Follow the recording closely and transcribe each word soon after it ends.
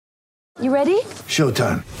You ready?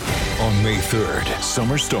 Showtime. On May 3rd,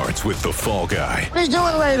 summer starts with The Fall Guy. Let's do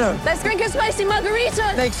it later. Let's drink a spicy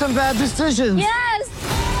margarita. Make some bad decisions. Yes.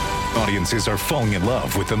 Audiences are falling in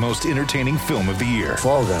love with the most entertaining film of the year.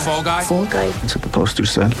 Fall Guy. Fall Guy? Fall Guy. That's what the poster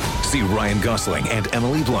said. See Ryan Gosling and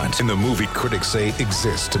Emily Blunt in the movie critics say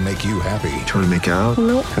exists to make you happy. Trying to make it out?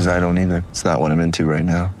 Nope. Because I don't either. It's not what I'm into right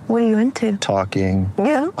now. What are you into? Talking.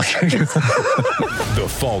 Yeah. The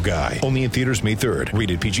Fall Guy. Only in theaters May 3rd.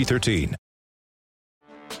 Rated PG-13.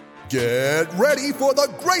 Get ready for the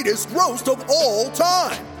greatest roast of all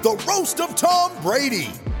time. The Roast of Tom Brady.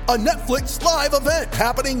 A Netflix live event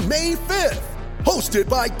happening May 5th. Hosted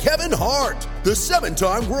by Kevin Hart. The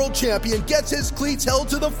 7-time world champion gets his cleats held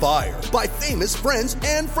to the fire by famous friends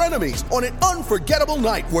and frenemies on an unforgettable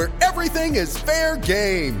night where everything is fair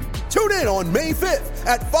game. Tune in on May 5th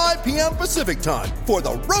at 5 p.m. Pacific time for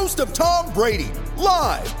the Roast of Tom Brady.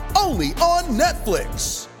 Live only on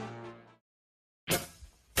Netflix.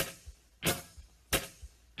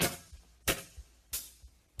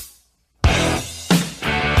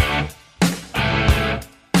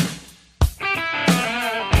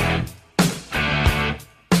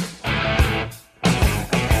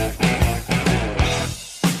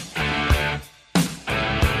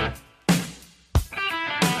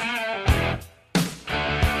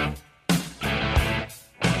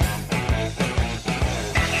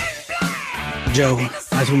 Joe,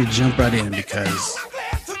 I just want to jump right in because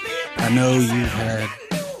I know you had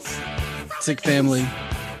sick family.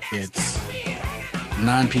 It's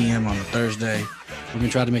 9 p.m. on a Thursday. We're going to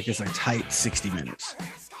try to make this a tight 60 minutes.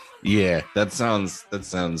 Yeah, that sounds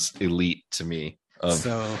elite to me.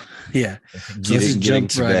 So let's getting jump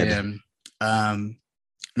to right bed. in.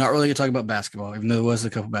 Not really going to talk about basketball, even though there was a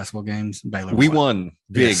couple basketball games. Baylor We won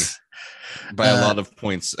big Yes. by a lot of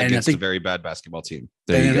points and I against think- a very bad basketball team.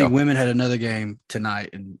 And There I you think go. women had another game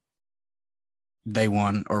tonight, and they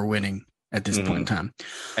won or winning at this point in time.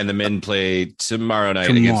 And the men play tomorrow night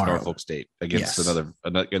against Tomorrow. Norfolk State against Yes.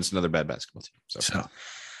 another bad basketball team.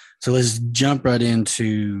 So let's jump right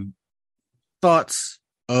into thoughts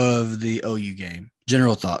of the OU game.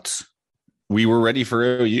 General thoughts. We were ready for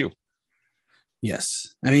OU.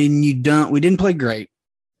 Yes. I mean, we didn't play great,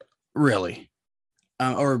 really.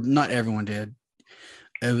 Or not everyone did.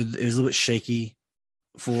 It was a little bit shaky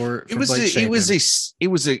for It was Blake Shapen. it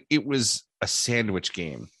was a sandwich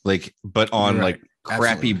game, but on Right.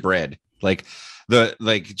 crappy Absolutely. bread,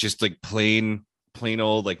 just plain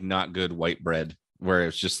old not good white bread, where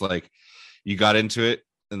it's just you got into it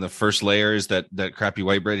and the first layer is that crappy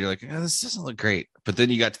white bread. You're like, oh, this doesn't look great, but then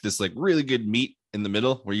you got to this really good meat in the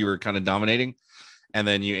middle where you were kind of dominating, and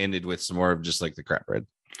then you ended with some more of just the crap bread.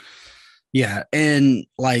 Yeah. And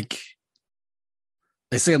they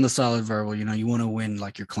say on the solid verbal, you want to win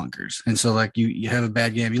your clunkers. And so you have a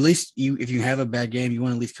bad game. At least if you have a bad game, you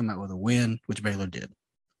want to at least come out with a win, which Baylor did.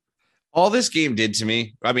 All this game did to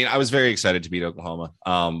me, I mean, I was very excited to beat Oklahoma,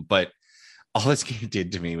 but all this game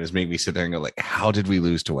did to me was make me sit there and go how did we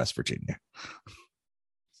lose to West Virginia?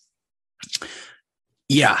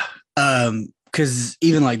 Yeah. Because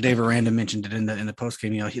even Dave Aranda mentioned it in the post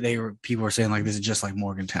game, people were saying this is just like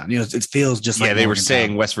Morgantown. It feels just like They were Morgantown.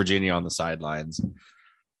 saying West Virginia on the sidelines.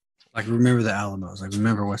 Remember the Alamos,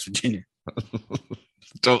 remember West Virginia.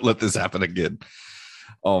 Don't let this happen again.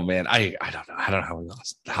 Oh man, I don't know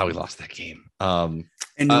how we lost that game.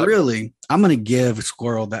 Really, I'm going to give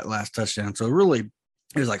Squirrel that last touchdown. So really,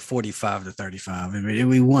 it was 45-35. I mean,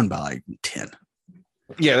 we won by 10.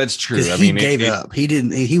 Yeah, that's true. I He mean, gave up. He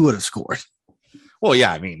didn't. He would have scored. Well,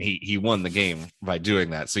 yeah, I mean, he won the game by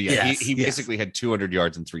doing that. So yeah, Yes, he yes. basically had 200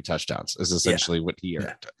 yards and 3 touchdowns. Is essentially what he earned,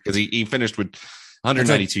 Yeah. because he finished with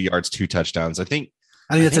 192 yards, 2 touchdowns. I think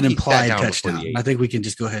that's an he sat implied down before touchdown. the 8. I think we can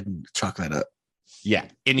just go ahead and chalk that up. Yeah,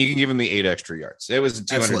 and you can give him the 8 extra yards. It was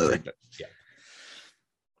 200. Absolutely. Yeah.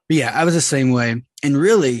 But yeah, I was the same way. And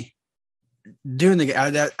really, during the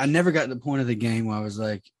game, I never got to the point of the game where I was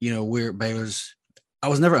we're Baylor's. I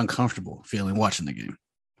was never uncomfortable feeling watching the game.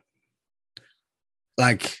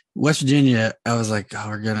 West Virginia, I was oh,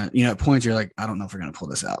 we're gonna. At points you're I don't know if we're gonna pull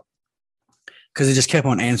this out, because it just kept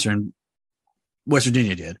on answering. West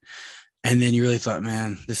Virginia did, and then you really thought,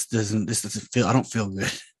 man, this doesn't feel. I don't feel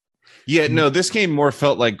good. Yeah, no, this game more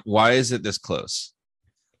felt why is it this close?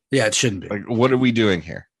 Yeah, it shouldn't be. What are we doing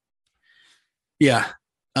here? Yeah.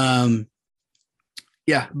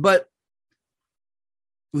 Yeah, but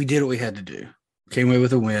we did what we had to do. Came away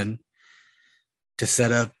with a win to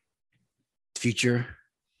set up future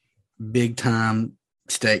big time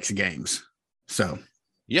stakes games. So,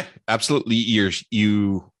 yeah, absolutely.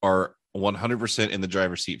 You are 100% in the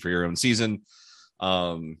driver's seat for your own season.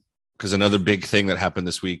 Because another big thing that happened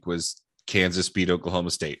this week was Kansas beat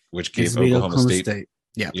Oklahoma State, which gave Kansas beat Oklahoma State.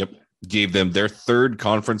 Yeah. Yep. Gave them their third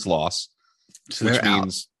conference loss, So which they're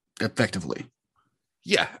means out effectively.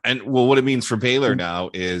 yeah. And well, what it means for Baylor now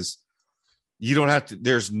is you don't have to,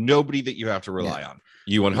 there's nobody that you have to rely on.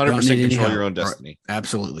 You 100% control your own destiny. Right.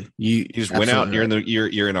 Absolutely. You just went out,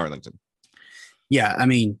 you're in Arlington. Yeah, I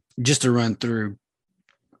mean, just to run through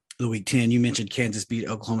the Week 10, you mentioned Kansas beat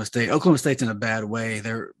Oklahoma State. Oklahoma State's in a bad way.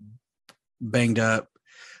 They're banged up.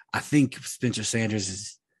 I think Spencer Sanders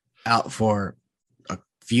is out for a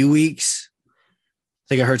few weeks. I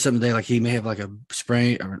think I heard something today, like he may have like a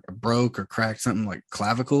sprain or a broke or cracked something like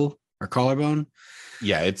clavicle or collarbone.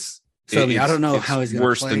 Yeah, I don't know how he's going to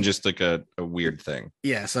worse play. than just like a weird thing.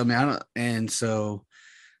 Yeah, so I mean, I don't, and so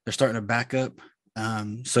they're starting to back up.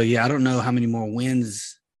 So yeah, I don't know how many more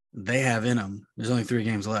wins they have in them. There's only 3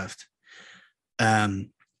 games left. And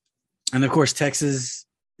of course, Texas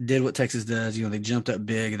did what Texas does. They jumped up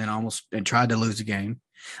big and then tried to lose the game.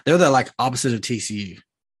 They're the like opposite of TCU.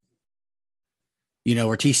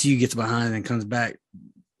 Where TCU gets behind and comes back.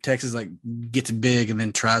 Texas like gets big and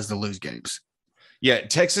then tries to lose games. Yeah,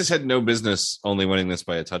 Texas had no business only winning this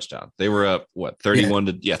by a touchdown. They were up 31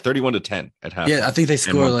 to 10 at half. Yeah, I think they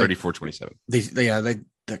scored like 34-27.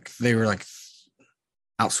 They were like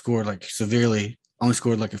outscored like severely. Only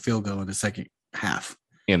scored like a field goal in the second half.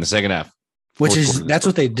 In the second half, that's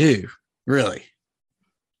what they do. Really,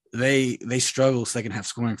 they struggle second half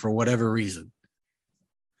scoring for whatever reason.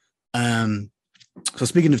 So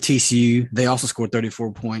speaking of TCU, they also scored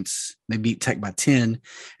 34 points. They beat Tech by 10.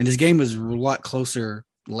 And this game was a lot closer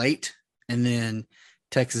late. And then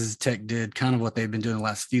Texas Tech did kind of what they've been doing the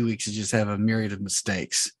last few weeks, is just have a myriad of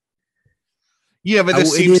mistakes. Yeah, but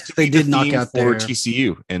this seems to be they did the knock theme out for their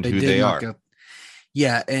TCU and who they are.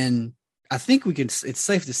 Yeah, and I think it's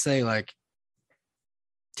safe to say like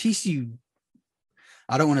TCU,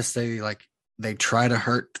 I don't want to say like they try to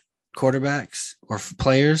hurt quarterbacks or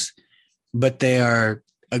players, but they are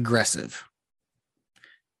aggressive.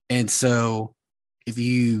 And so if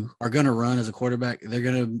you are going to run as a quarterback, they're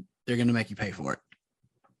going to make you pay for it.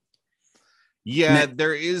 Yeah,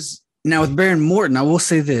 there is. Now with Baron Morton, I will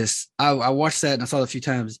say this. I watched that and I saw it a few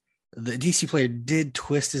times. The DC player did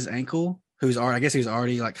twist his ankle, I guess he was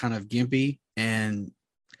already like kind of gimpy. And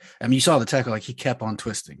I mean, you saw the tackle, like he kept on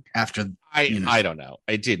twisting after. I don't know.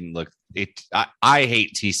 I didn't look it. I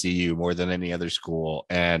hate TCU more than any other school.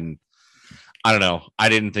 And I don't know. I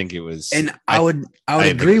didn't think it was. And I would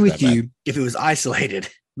agree with you if it was isolated,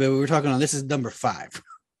 but we were talking on, this is number 5.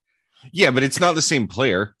 Yeah, but it's not the same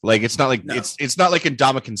player. Like it's not like it's not like a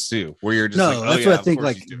Ndamukong Suh where you're just that's what I think.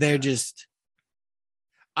 Like they're just.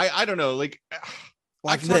 I don't know. Like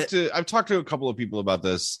I've talked to a couple of people about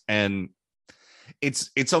this, and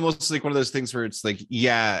it's almost like one of those things where it's like,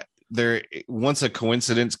 yeah, once a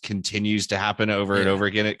coincidence continues to happen over and over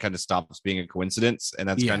again, it kind of stops being a coincidence, and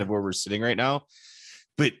that's kind of where we're sitting right now.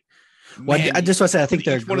 But I just want to say, I think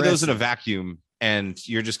they're one of those in a vacuum, and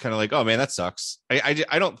you're just kind of like, oh man, that sucks. I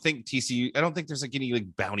don't think TCU. I don't think there's like any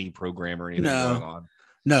like bounty program or anything going on.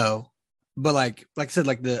 No, but like I said,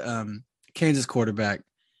 like the Kansas quarterback,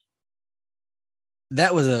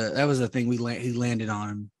 that was a thing he landed on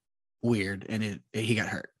him weird, and he got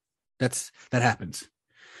hurt. That happens.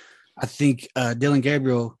 I think Dylan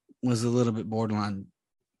Gabriel was a little bit borderline.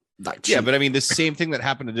 Like cheap. Yeah, but I mean, the same thing that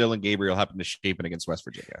happened to Dylan Gabriel happened to Shapen against West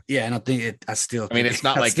Virginia. Yeah, and I think it's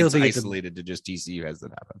not like it's isolated to just TCU has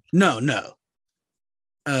that happen. No.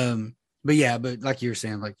 But like you were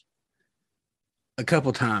saying, like a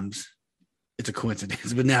couple times it's a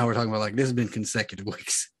coincidence, but now we're talking about like this has been consecutive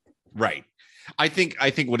weeks. Right. I think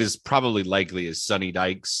what is probably likely is Sonny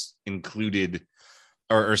Dykes included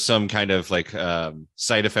or some kind of like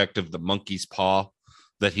side effect of the monkey's paw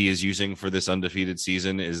that he is using for this undefeated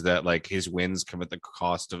season, is that like his wins come at the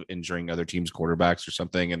cost of injuring other teams' quarterbacks or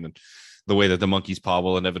something. And the way that the monkey's paw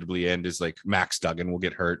will inevitably end is like Max Duggan will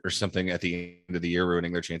get hurt or something at the end of the year,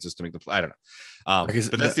 ruining their chances to make the play. I don't know.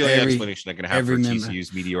 But that's the only explanation I can have for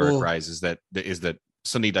TCU's meteoric rise is that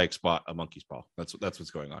Sonny Dykes bought a monkey's paw. That's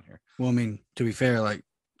what's going on here. Well, I mean, to be fair, like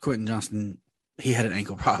Quentin Johnston, he had an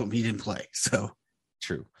ankle problem. He didn't play. So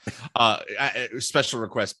true. Special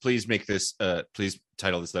request. Please make this, please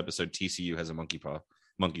title this episode TCU has a monkey's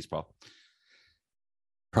paw.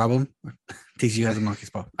 Problem? TCU has a monkey's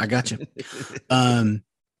paw. I got you.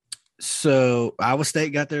 So Iowa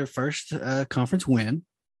State got their first conference win.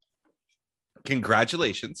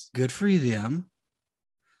 Congratulations. Good for them.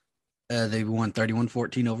 They won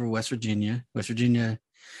 31-14 over West Virginia. West Virginia,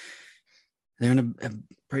 they're in a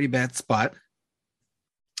pretty bad spot.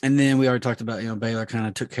 And then we already talked about, Baylor kind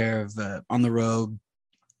of took care of on the road.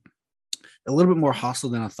 a little bit more hostile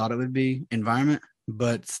than I thought it would be environment,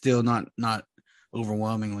 but still not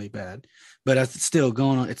overwhelmingly bad. But it's still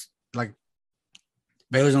going on. It's like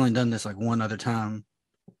Baylor's only done this like one other time,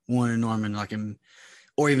 one in Norman,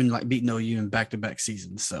 or even like beating OU in back-to-back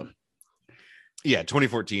seasons. So yeah,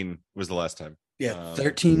 2014 was the last time. Yeah,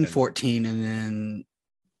 13, 14, and then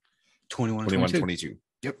 21, 22.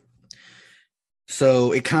 Yep.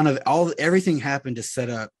 So it kind of everything happened to set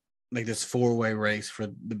up like this 4-way race for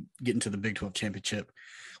getting to the Big 12 championship,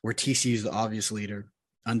 where TCU is the obvious leader,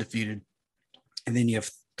 undefeated, and then you have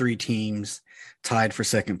 3 teams tied for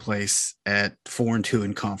second place at 4-2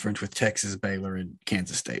 in conference with Texas, Baylor, and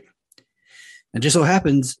Kansas State. And just so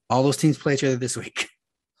happens, all those teams play each other this week.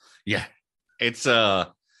 Yeah, it's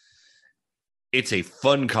a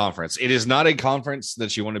fun conference. It is not a conference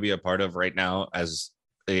that you want to be a part of right now, as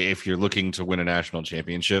if you're looking to win a national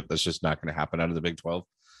championship. That's just not going to happen out of the Big 12.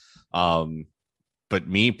 But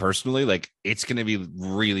me personally, like, it's going to be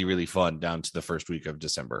really, really fun down to the first week of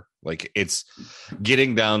December. Like, it's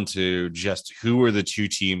getting down to just who are the 2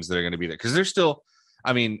 teams that are going to be there. Because they're still,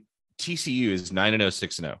 I mean, TCU is 9-0,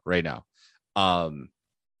 6-0 right now.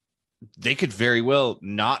 They could very well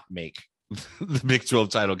not make the Big 12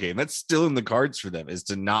 title game. That's still in the cards for them, is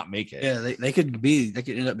to not make it. Yeah, they could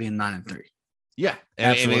end up being 9-3. Yeah,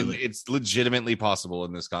 absolutely. And it's legitimately possible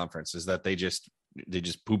in this conference, is that they just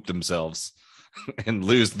poop themselves and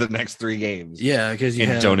lose the next 3 games. Yeah, because you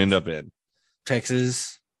don't end up in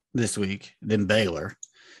Texas this week, then Baylor,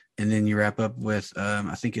 and then you wrap up with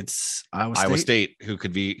I think it's Iowa State, who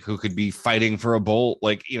could be fighting for a bowl.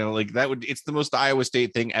 Like, you know, like that would, it's the most Iowa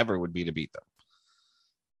State thing ever would be to beat them.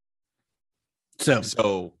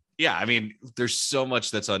 So yeah, I mean, there's so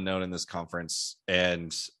much that's unknown in this conference,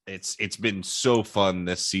 and it's been so fun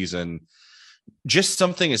this season. Just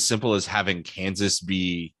something as simple as having Kansas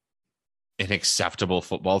be an acceptable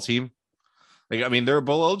football team. Like, I mean, they're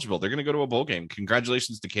bowl eligible. They're going to go to a bowl game.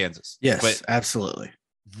 Congratulations to Kansas. Yes, but absolutely.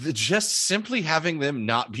 Just simply having them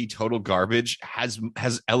not be total garbage has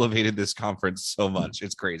elevated this conference so much.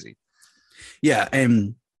 It's crazy. Yeah,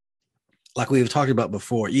 and like we've talked about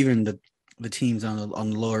before, even the teams on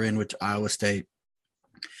the lower end, which Iowa State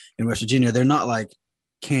and West Virginia, they're not like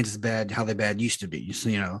Kansas bad, how they bad used to be. So,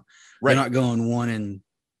 you know, right. They're not going 1-11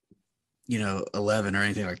 or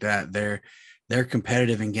anything like that. They're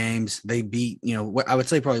competitive in games. They beat, I would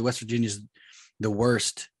say probably West Virginia's the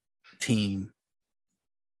worst team,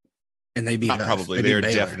 and they beat us. Probably. They're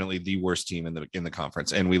definitely the worst team in the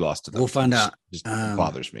conference, and we lost to them. We'll find out. Just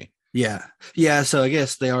bothers me. Yeah. So I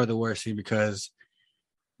guess they are the worst team because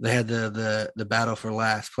they had the battle for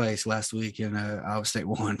last place last week, and Iowa State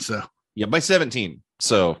won. So yeah, by 17.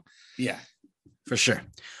 So yeah, for sure.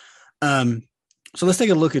 So let's take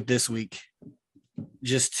a look at this week,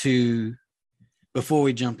 before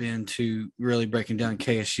we jump into really breaking down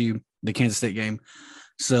KSU, the Kansas State game.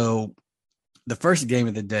 So the first game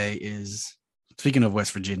of the day is, speaking of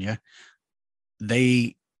West Virginia,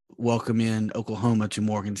 they welcome in Oklahoma to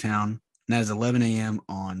Morgantown. And that is 11 a.m.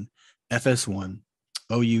 on FS1.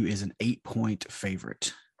 OU is an 8-point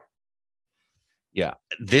favorite. Yeah,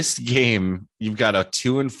 this game, you've got a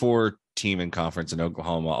 2-4 team in conference in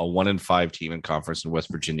Oklahoma, a 1-5 team in conference in West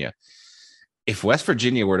Virginia. If West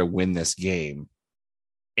Virginia were to win this game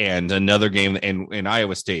and another game in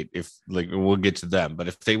Iowa State, we'll get to them, but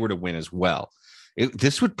if they were to win as well,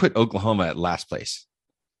 this would put Oklahoma at last place.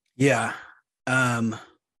 Yeah.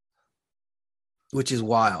 Which is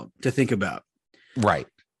wild to think about. Right.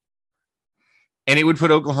 And it would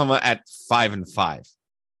put Oklahoma at 5-5,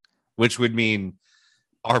 which would mean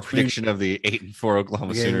our prediction of the 8-4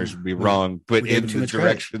 Oklahoma Sooners would be wrong, but in the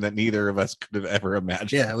direction that neither of us could have ever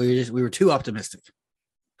imagined. Yeah, we were too optimistic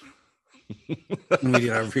when we did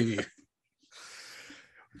our preview.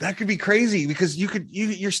 That could be crazy because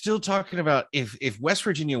you're still talking about if West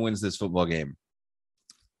Virginia wins this football game,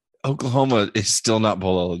 Oklahoma is still not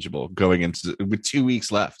bowl eligible going into with 2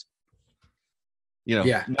 weeks left.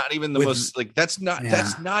 Not even that's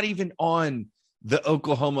not even on the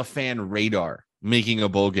Oklahoma fan radar making a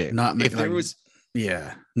bowl game. Not making a bowl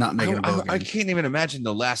game. I can't even imagine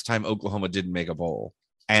the last time Oklahoma didn't make a bowl,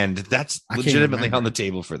 and that's legitimately on the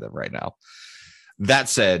table for them right now. That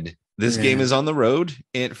said, this game is on the road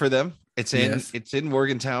for them. It's in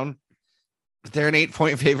Morgantown. They're an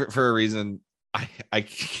 8-point favorite for a reason. I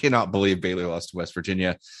cannot believe Baylor lost to West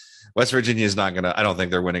Virginia. West Virginia is not gonna. I don't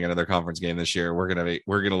think they're winning another conference game this year. We're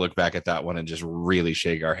gonna look back at that one and just really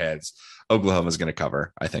shake our heads. Oklahoma's gonna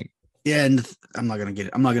cover, I think. Yeah, and I'm not gonna get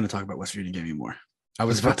it. I'm not gonna talk about West Virginia anymore. I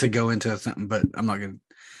was about to go into something, but I'm not gonna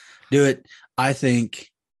do it. I think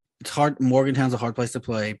it's hard. Morgantown's a hard place to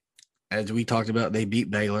play. as we talked about, they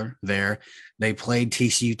beat Baylor there. They played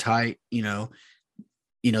TCU tight.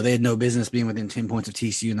 They had no business being within 10 points of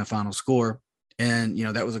TCU in the final score. And,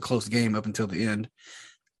 that was a close game up until the end.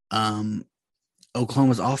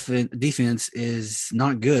 Oklahoma's defense is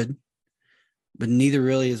not good, but neither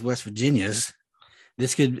really is West Virginia's. I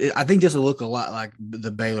think this will look a lot like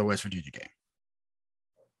the Baylor-West Virginia game.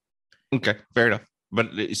 Okay, fair enough. But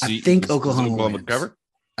I think Oklahoma would cover?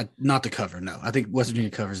 Not to cover, no. I think West Virginia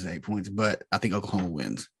covers the 8 points, but I think Oklahoma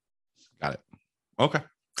wins. Got it. Okay. All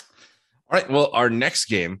right. Well, our next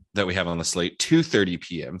game that we have on the slate, 2:30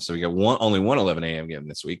 p.m. So we got only one 11 a.m. game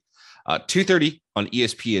this week. 2:30 on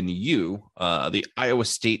ESPNU. The Iowa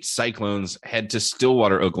State Cyclones head to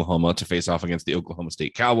Stillwater, Oklahoma, to face off against the Oklahoma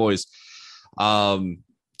State Cowboys.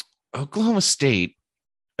 Oklahoma State,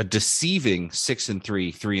 a deceiving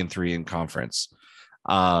 6-3, 3-3 in conference.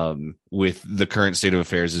 With the current state of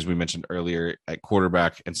affairs, as we mentioned earlier, at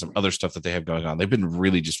quarterback and some other stuff that they have going on, they've been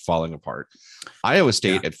really just falling apart. Iowa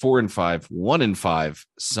State at 4-5, 1-5.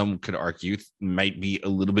 Some could argue might be a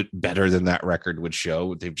little bit better than that record would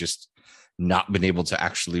show. They've just not been able to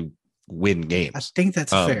actually win games. I think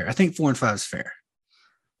that's fair. I think 4-5 is fair.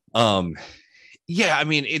 Yeah, I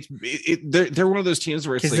mean, they're one of those teams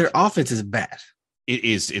where it's like their offense is bad.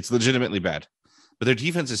 It's legitimately bad. But their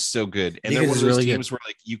defense is so good, and they're one of those really teams where,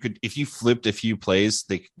 like, you could, if you flipped a few plays,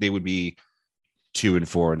 they would be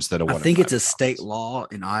 2-4 instead of 1. I think it's a state law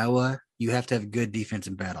in Iowa. You have to have good defense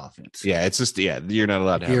and bad offense. Yeah, it's just you're not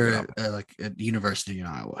allowed to have. You're like a university in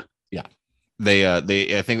Iowa. Yeah, they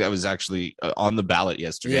I think that was actually on the ballot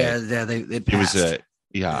yesterday. Yeah, they passed.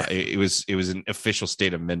 It was it was an official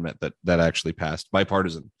state amendment that actually passed,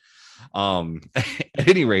 bipartisan. At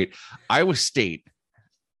any rate, Iowa State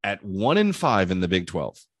at 1-5 in the Big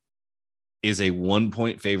 12 is a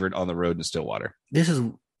 1-point favorite on the road in Stillwater.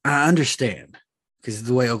 I understand because it's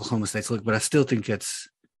the way Oklahoma State's look, but I still think it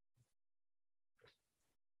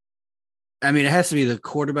has to be the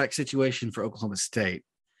quarterback situation for Oklahoma State.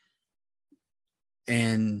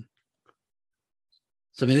 And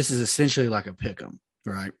so, this is essentially like a pick 'em,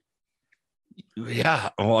 right? Yeah.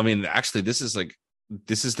 Well, actually, this is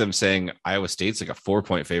them saying Iowa State's like a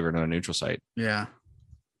 4-point favorite on a neutral site. Yeah.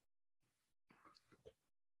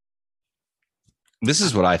 This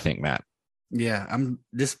is what I think, Matt. Yeah,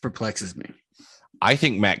 this perplexes me. I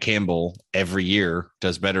think Matt Campbell every year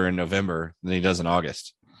does better in November than he does in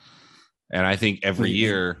August. And I think every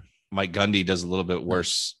year Mike Gundy does a little bit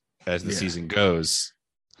worse as the season goes.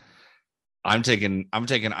 I'm taking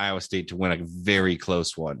Iowa State to win a very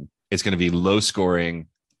close one. It's going to be low scoring,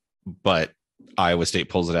 but Iowa State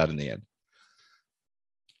pulls it out in the end.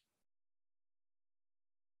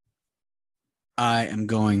 I am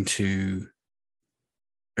going to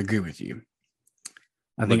agree with you.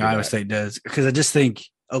 I think Iowa State does, because I just think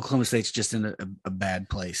Oklahoma State's just in a bad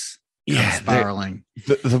place. Yeah, spiraling.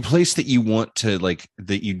 The place that you want to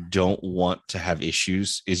that you don't want to have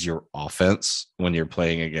issues is your offense when you're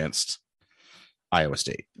playing against Iowa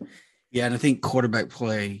State. Yeah, and I think quarterback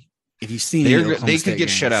play, if you've seen they could get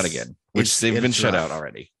shut out again, which they've been shut out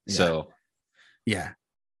already. Yeah. So yeah,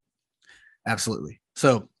 absolutely.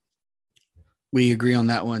 So we agree on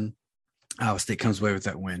that one. Iowa State comes away with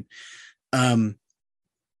that win.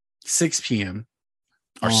 6 p.m.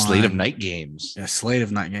 Our slate of night games. Yeah, slate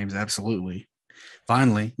of night games, absolutely.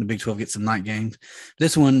 Finally, the Big 12 gets some night games.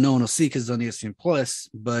 This one, no one will see because it's on ESPN Plus,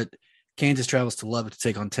 but Kansas travels to Lubbock to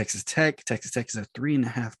take on Texas Tech. Texas Tech is a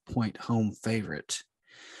 3.5-point home favorite.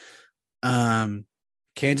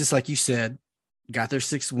 Kansas, like you said, got their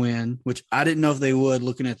 6th win, which I didn't know if they would,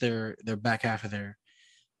 looking at their back half of their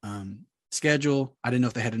schedule. I didn't know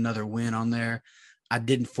if they had another win on there. I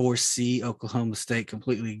didn't foresee Oklahoma State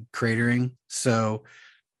completely cratering. So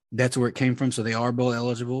that's where it came from. So they are bowl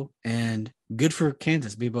eligible, and good for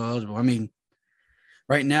Kansas to be bowl eligible. I mean,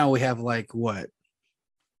 right now we have like what?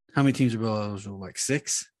 How many teams are bowl eligible? Like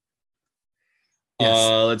 6? Yes.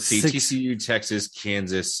 Let's see. 6. TCU, Texas,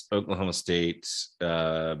 Kansas, Oklahoma State,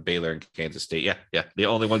 Baylor, and Kansas State. Yeah. The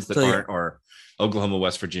only ones that aren't are Oklahoma,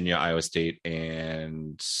 West Virginia, Iowa State,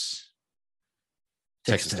 and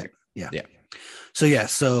Texas Tech. Yeah.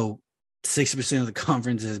 So 60% of the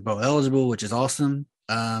conference is bowl eligible, which is awesome.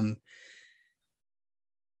 I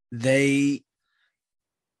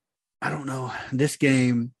don't know, this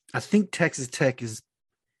game, I think Texas Tech is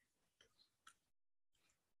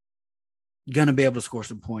going to be able to score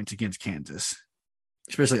some points against Kansas,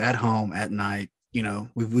 especially at home at night. You know,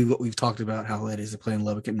 we've talked about how it is to play in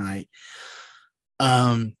Lubbock at night.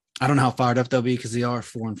 I don't know how fired up they'll be because they are a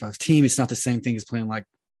 4-5 team. It's not the same thing as playing like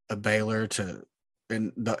a Baylor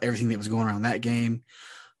everything that was going around that game.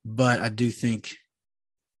 But I do think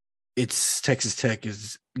it's Texas Tech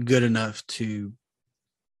is good enough to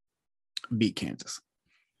beat Kansas.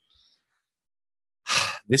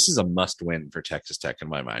 This is a must win for Texas Tech in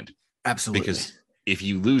my mind. Absolutely. Because if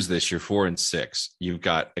you lose this, you're 4-6. You've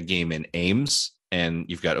got a game in Ames and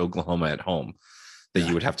you've got Oklahoma at home that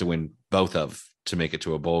you would have to win both of to make it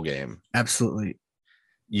to a bowl game. Absolutely.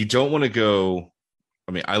 You don't want to go.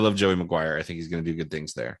 I mean, I love Joey McGuire. I think he's going to do good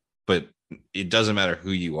things there, but it doesn't matter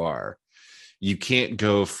who you are. You can't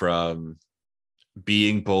go from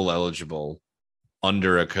being bowl eligible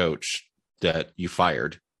under a coach that you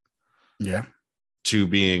fired. Yeah. To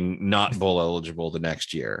being not bowl eligible the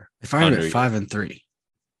next year. They fired at 5-3.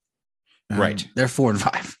 Right. They're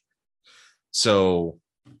 4-5. So,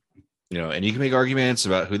 and you can make arguments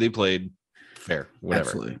about who they played. Fair, whatever.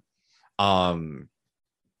 Absolutely.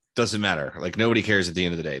 Doesn't matter. Like, nobody cares at the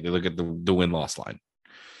end of the day. They look at the win-loss line.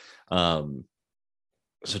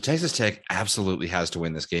 So Texas Tech absolutely has to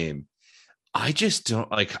win this game. I just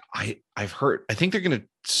don't like. I've heard. I think they're going to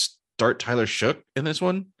start Tyler Shook in this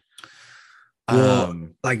one. Well,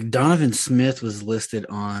 like Donovan Smith was listed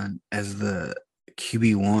on as the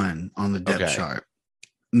QB1 on the depth chart.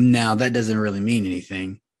 Now that doesn't really mean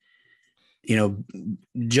anything.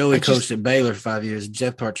 Joey coached at Baylor for 5 years.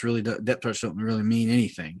 Depth charts don't really mean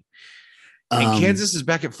anything. And Kansas is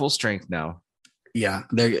back at full strength now. Yeah,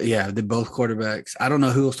 they're both quarterbacks. I don't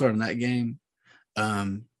know who will start in that game.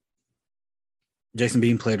 Jason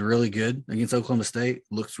Bean played really good against Oklahoma State.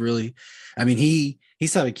 Looks really. I mean,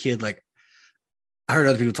 he's not a kid like. I heard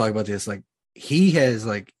other people talk about this. Like he has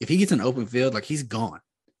like if he gets an open field, like he's gone.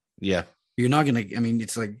 Yeah, you're not gonna. I mean,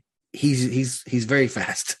 it's like he's very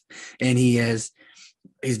fast and he's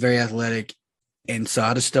very athletic, and so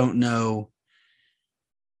I just don't know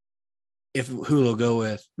if who they'll go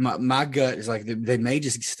with. My gut is like they may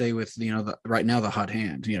just stay with right now the hot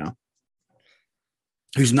hand.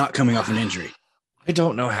 Who's not coming off an injury. I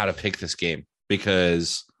don't know how to pick this game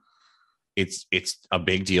because it's a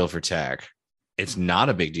big deal for Tech. It's not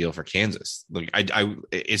a big deal for Kansas. Like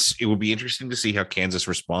it would be interesting to see how Kansas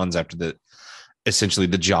responds after essentially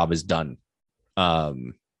the job is done.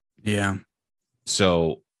 Yeah.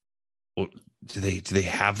 So do they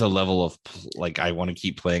have the level of like, I want to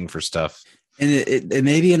keep playing for stuff? And it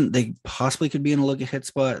maybe they possibly could be in a look ahead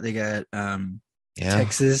spot. They got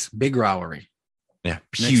Texas, big rivalry. Yeah.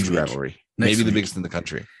 Huge rivalry. Maybe the biggest in the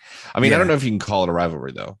country. I mean, I don't know if you can call it a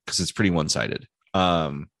rivalry though, because it's pretty one-sided.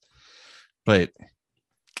 But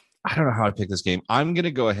I don't know how I pick this game. I'm going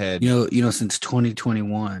to go ahead. Since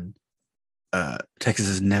 2021, Texas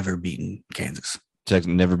has never beaten Kansas.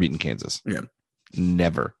 Texas never beaten Kansas. Yeah.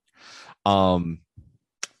 Never. I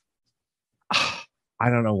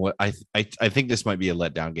don't know what I think this might be a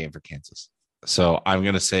letdown game for Kansas. So I'm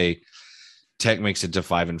going to say Tech makes it to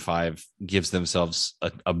 5-5, gives themselves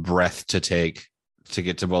a breath to take to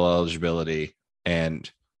get to bowl eligibility, and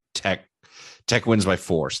Tech wins by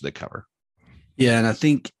 4, so they cover. Yeah, and I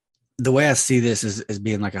think the way I see this is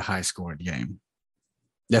being like a high scoring game.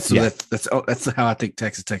 That's how I think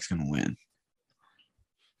Texas Tech's going to win.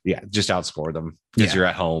 Yeah, just outscore them because you're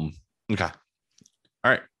at home. Okay.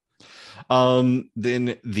 All right.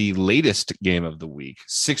 Then the latest game of the week,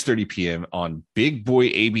 6:30 p.m. on Big Boy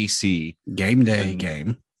ABC. Game day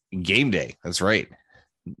game. Game day. That's right.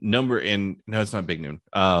 No, it's not Big Noon.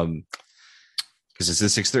 Because it's at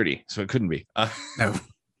 6:30, so it couldn't be. No.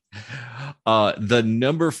 The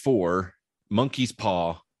number 4 Monkey's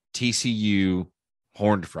Paw TCU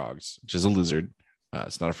Horned Frogs, which is a lizard.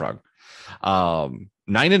 It's not a frog. 9-0,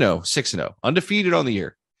 6-0, undefeated on the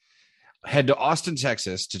year. Head to Austin,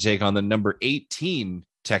 Texas to take on the number 18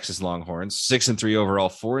 Texas Longhorns, 6-3 overall,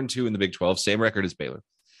 4-2 in the Big 12, same record as Baylor.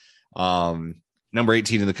 Number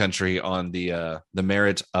 18 in the country on the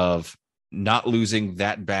merit of not losing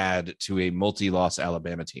that bad to a multi-loss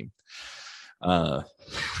Alabama team. God,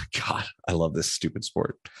 I love this stupid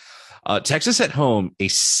sport. Texas at home, a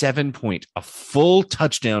 7-point, a full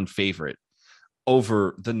touchdown favorite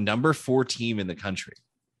over the number 4 team in the country.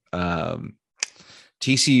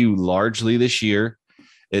 TCU largely this year,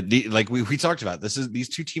 like we talked about, these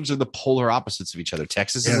two teams are the polar opposites of each other.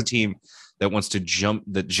 Texas is a team that wants to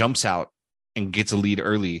jumps out and gets a lead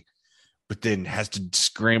early, but then has to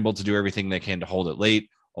scramble to do everything they can to hold it late.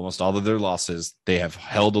 Almost all of their losses, they have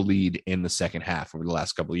held a lead in the second half over the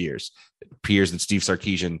last couple of years. It appears that Steve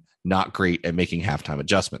Sarkisian, not great at making halftime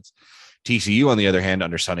adjustments. TCU, on the other hand,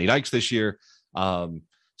 under Sonny Dykes this year,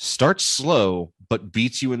 starts slow, but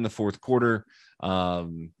beats you in the fourth quarter.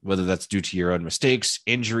 Whether that's due to your own mistakes,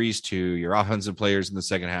 injuries to your offensive players in the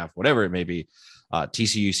second half, whatever it may be,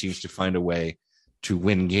 TCU seems to find a way to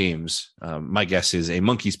win games. My guess is a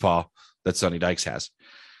monkey's paw that Sonny Dykes has.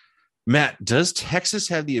 Matt, does Texas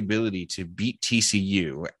have the ability to beat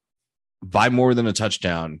TCU by more than a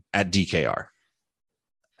touchdown at DKR?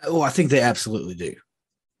 Oh, I think they absolutely do.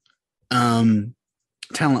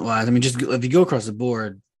 Talent wise, I mean, just if you go across the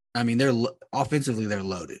board, I mean, offensively they're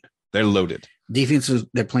loaded. They're loaded. Defense,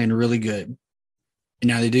 they're playing really good. And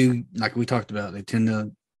now they do, like we talked about, they tend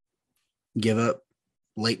to give up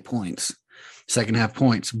late points, second half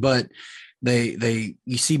points, but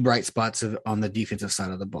you see bright spots on the defensive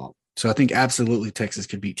side of the ball. So I think absolutely Texas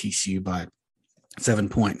could beat TCU by 7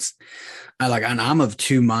 points. And I'm of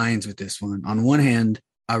two minds with this one. On one hand,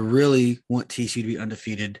 I really want TCU to be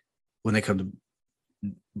undefeated when they come to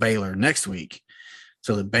Baylor next week,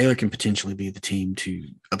 so that Baylor can potentially be the team to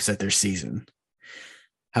upset their season.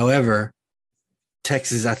 However,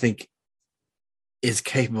 Texas, I think, is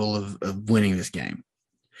capable of winning this game.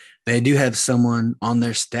 They do have someone on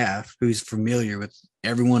their staff who's familiar with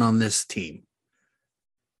everyone on this team.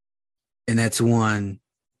 And that's one,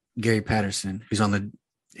 Gary Patterson, who's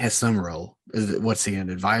has some role. What's he, an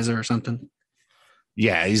advisor or something?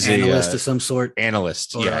 Yeah, he's an analyst of some sort.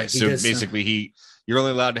 Analyst, or yeah. So basically, you're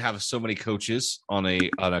only allowed to have so many coaches on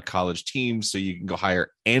a college team, so you can go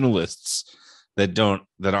hire analysts that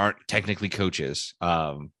aren't technically coaches,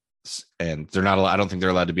 and they're not. I don't think they're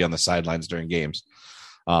allowed to be on the sidelines during games.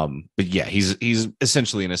 But yeah, he's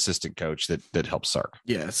essentially an assistant coach that helps Sark.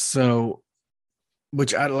 Yeah. So,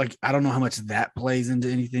 which I don't know how much that plays into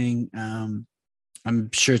anything. I'm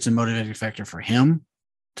sure it's a motivating factor for him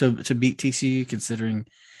to beat TCU, considering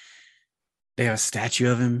they have a statue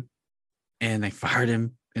of him and they fired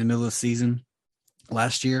him in the middle of the season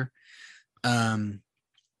last year.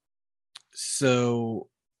 So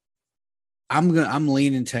I'm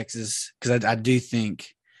leaning Texas because I do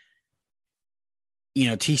think,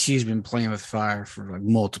 TCU's been playing with fire for like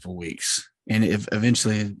multiple weeks, and if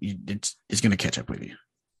eventually it's going to catch up with you.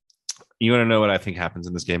 You want to know what I think happens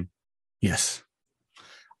in this game? Yes.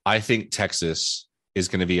 I think Texas is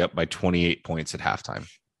going to be up by 28 points at halftime,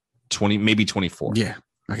 20, maybe 24. Yeah,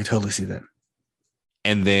 I can totally see that.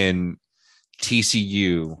 And then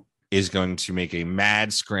TCU is going to make a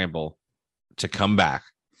mad scramble to come back,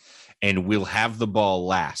 and we'll have the ball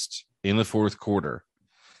last in the fourth quarter,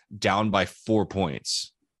 down by 4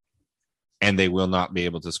 points, and they will not be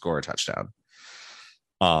able to score a touchdown.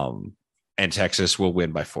 And Texas will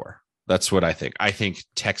win by 4. That's what I think. I think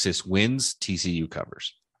Texas wins, TCU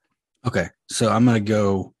covers. Okay, so I'm going to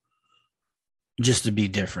go just to be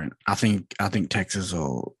different. I think Texas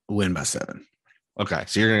will win by 7. Okay,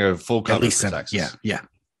 so you're going to go full cover for 7. Texas. Yeah.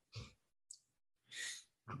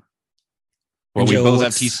 Well, we both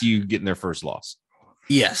have TCU getting their first loss.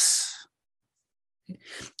 Yes.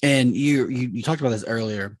 And you talked about this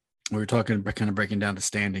earlier. We were talking, kind of breaking down the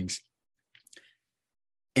standings.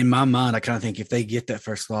 In my mind, I kind of think if they get that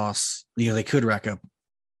first loss, they could rack up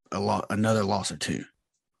another loss or two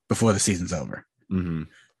before the season's over.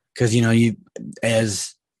 Because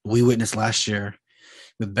as we witnessed last year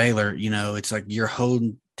with Baylor, it's like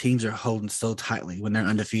teams are holding so tightly when they're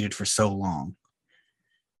undefeated for so long,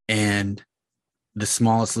 and the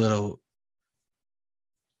smallest little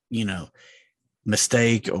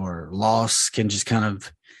mistake or loss can just kind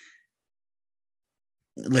of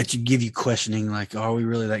give you questioning, like, are we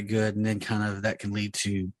really that good? And then kind of that can lead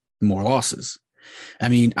to more losses. I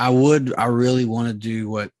mean, I really want to do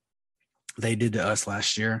what they did to us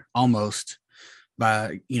last year, almost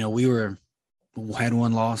by, we had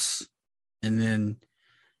one loss, and then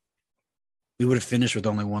we would have finished with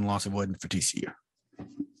only one loss if it wasn't for TCU.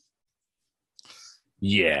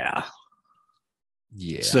 Yeah.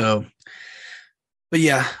 So, but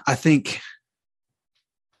yeah, I think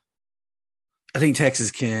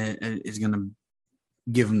Texas is going to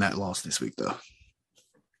give them that loss this week, though.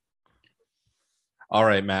 All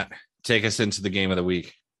right, Matt, take us into the game of the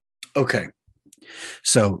week. Okay.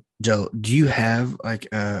 So, Joe, do you have like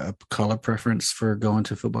a color preference for going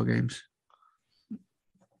to football games?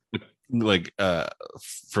 Like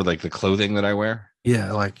for like the clothing that I wear?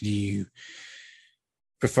 Yeah, like do you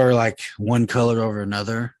prefer like one color over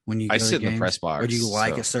another when you go to sit games? in the press box? Or do you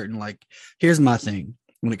like a certain, like, here's my thing.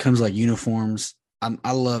 When it comes to like uniforms, I'm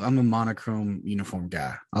a monochrome uniform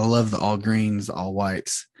guy. I love the all greens, the all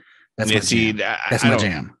whites. That's my jam. That's my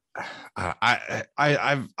jam.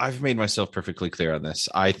 I've made myself perfectly clear on this.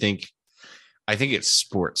 I think it's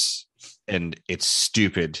sports, and it's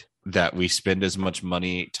stupid that we spend as much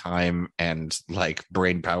money, time, and like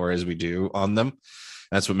brain power as we do on them.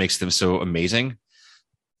 That's what makes them so amazing.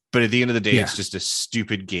 But at the end of the day, It's just a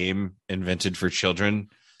stupid game invented for children.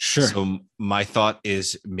 Sure. So my thought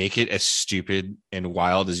is make it as stupid and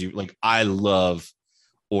wild as you like. I love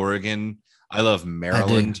Oregon. I love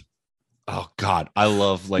Maryland. Oh God, I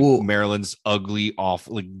love like Maryland's ugly off,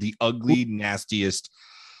 like the ugly, nastiest,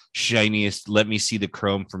 shiniest. Let me see the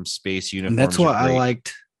chrome from space uniforms. And that's why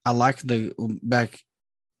I liked the back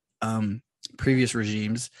previous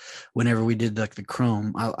regimes. Whenever we did like the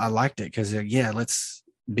chrome, I liked it because let's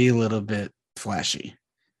be a little bit flashy.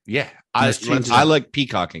 Yeah, I like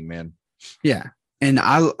peacocking, man. Yeah, and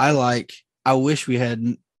I wish we had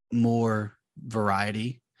more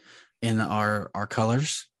variety in our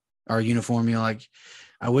colors, our uniform. Like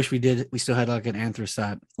I wish we still had like an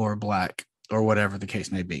anthracite or black or whatever the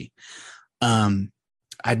case may be. But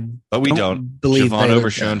we don't believe Javon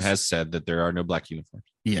Overshone has said that there are no black uniforms.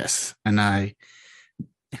 Yes, and I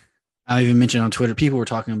even mentioned on Twitter, people were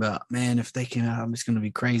talking about, man, if they came out, it's going to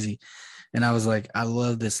be crazy. And I was like, I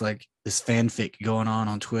love this fanfic going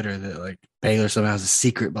on Twitter that like Baylor somehow has a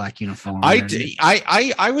secret black uniform.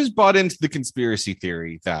 I was bought into the conspiracy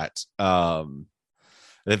theory that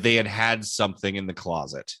that they had something in the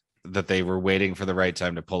closet that they were waiting for the right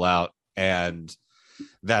time to pull out, and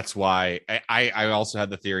that's why I also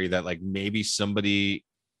had the theory that like maybe somebody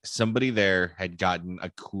there had gotten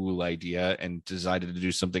a cool idea and decided to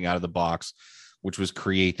do something out of the box, which was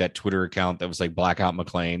create that Twitter account that was like Blackout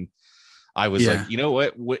McLean. I was like, you know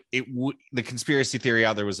what? The conspiracy theory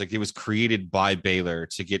out there was like it was created by Baylor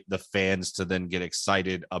to get the fans to then get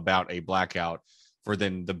excited about a blackout, for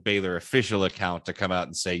then the Baylor official account to come out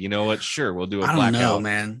and say, you know what? Sure, we'll do a blackout. I don't know,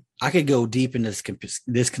 man. I could go deep into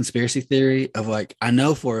this conspiracy theory of like, I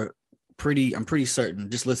know I'm pretty certain,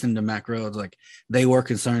 just listening to Mac Rhodes, like they were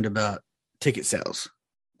concerned about ticket sales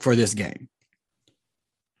for this game.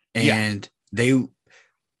 And they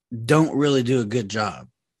don't really do a good job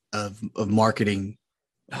of marketing.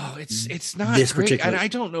 Oh, it's not this great. Particular. And I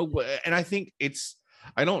don't know. And I think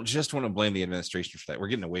I don't just want to blame the administration for that. We're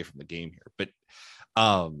getting away from the game here, but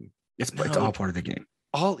it's all part of the game.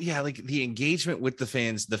 Like the engagement with the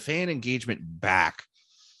fans, the fan engagement back.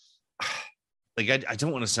 Like I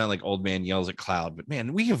don't want to sound like old man yells at cloud, but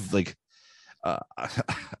man, we have like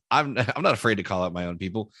I'm not afraid to call out my own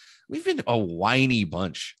people. We've been a whiny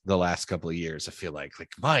bunch the last couple of years. I feel like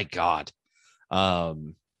my God.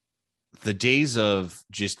 The days of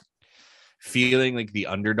just feeling like the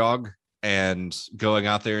underdog and going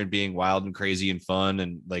out there and being wild and crazy and fun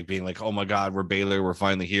and like being like, oh my God, we're Baylor, we're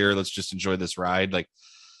finally here, let's just enjoy this ride. Like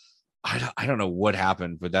I don't know what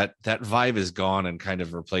happened, but that vibe is gone and kind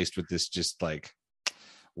of replaced with this just like,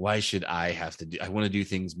 why should I have to I want to do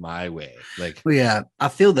things my way. Like, well, yeah, I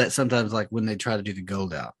feel that sometimes like when they try to do the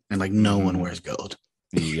gold out and like no one wears gold.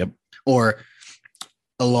 Yep. Or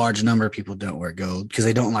a large number of people don't wear gold because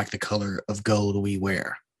they don't like the color of gold we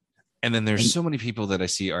wear. And then there's so many people that I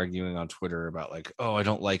see arguing on Twitter about like, oh, I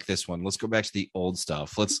don't like this one. Let's go back to the old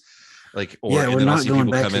stuff. Let's like, or and then I'll see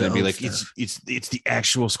people come in and be like, stuff. it's the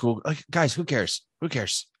actual school. Like, guys, who cares? Who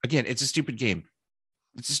cares? Again, it's a stupid game.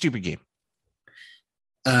 It's a stupid game.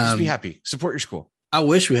 Just be happy. Support your school. I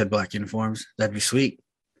wish we had black uniforms. That'd be sweet.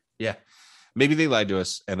 Yeah. Maybe they lied to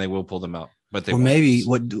us and they will pull them out. But they maybe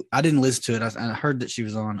I didn't listen to it. I heard that she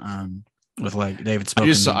was on with like David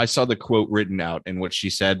Spoken. I saw the quote written out, and what she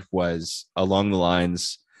said was along the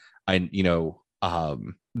lines, that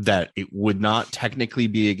it would not technically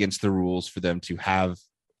be against the rules for them to have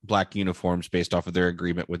black uniforms based off of their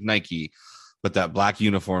agreement with Nike, but that black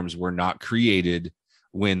uniforms were not created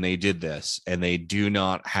when they did this, and they do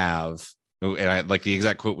not have. And I like the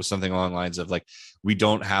exact quote was something along the lines of like, we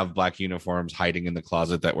don't have black uniforms hiding in the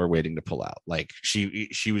closet that we're waiting to pull out. Like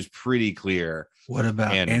she was pretty clear. What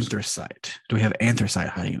about anthracite? Do we have anthracite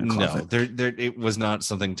hiding in the closet? No, there it was not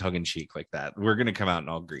something tongue in cheek like that. We're going to come out in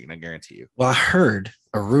all green. I guarantee you. Well, I heard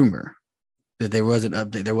a rumor that there was an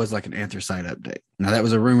update. There was like an anthracite update. Now that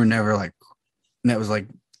was a rumor, that was like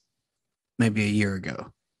maybe a year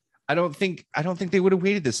ago. I don't think they would have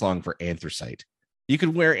waited this long for anthracite. You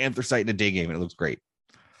could wear anthracite in a day game and it looks great.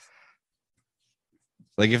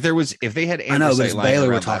 Like if they had anthracite lying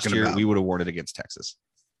around last year, we would have worn it against Texas.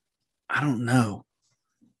 I don't know.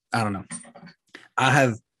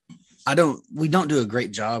 We don't do a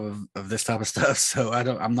great job of this type of stuff. So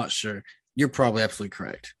I'm not sure. You're probably absolutely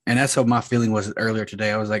correct. And that's how my feeling was earlier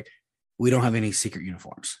today. I was like, we don't have any secret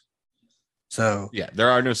uniforms. So yeah, there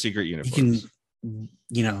are no secret uniforms.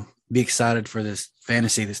 You can, be excited for this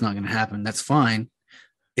fantasy that's not going to happen. That's fine.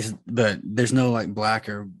 But there's no like black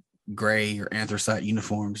or gray or anthracite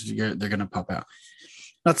uniforms. They're going to pop out.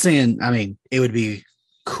 Not saying, it would be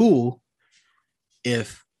cool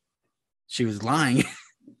if she was lying.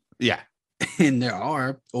 Yeah. And there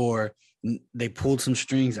are, or they pulled some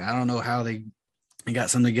strings. I don't know how they got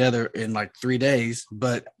some together in like 3 days,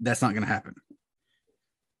 but that's not going to happen.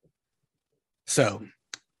 So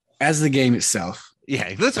as the game itself.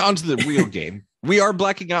 Yeah, let's on to the real game. We are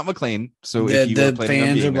blacking out McLean, so if you The are planning on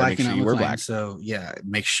fans being are there, make blacking sure out you wear McLean. black. So yeah,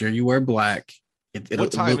 make sure you wear black.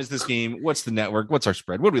 What time is this game? What's the network? What's our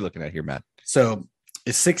spread? What are we looking at here, Matt? So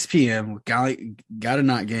it's 6 p.m. Got a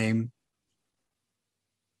night game,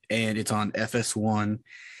 and it's on FS1,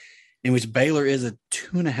 in which Baylor is a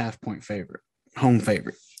 2.5-point favorite, home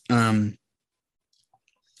favorite. I'm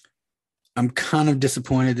kind of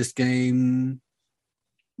disappointed this game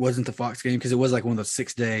wasn't the Fox game because it was like one of those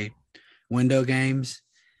 6-day window games,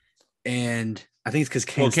 and I think it's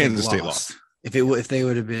because Kansas State lost. If they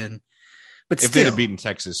would have been, but if they'd have beaten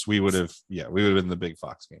Texas, we would have been the big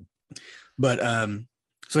Fox game. But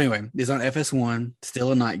so anyway, it's on FS1,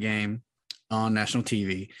 still a night game on national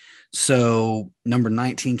TV. So number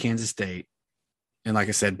 19, Kansas State, and like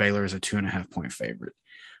I said, Baylor is a 2.5-point favorite.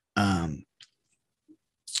 How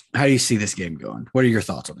do you see this game going? What are your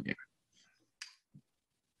thoughts on the game?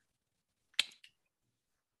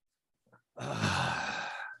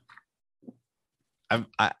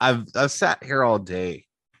 I've sat here all day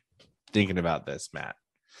thinking about this, Matt,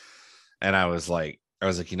 and I was like,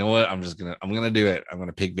 you know what? I'm gonna do it. I'm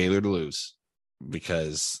gonna pick Baylor to lose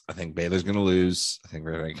because I think Baylor's gonna lose. I think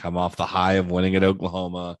we're gonna come off the high of winning at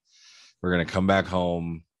Oklahoma. We're gonna come back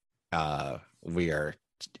home. We are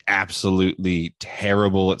absolutely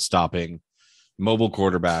terrible at stopping mobile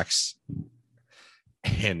quarterbacks,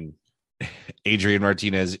 and Adrian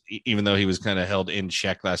Martinez, even though he was kind of held in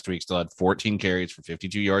check last week, still had 14 carries for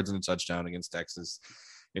 52 yards and a touchdown against Texas,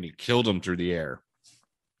 and he killed them through the air.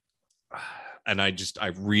 And I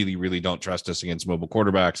really, really don't trust us against mobile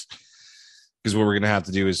quarterbacks, because what we're going to have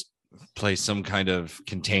to do is play some kind of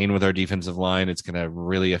contain with our defensive line. It's going to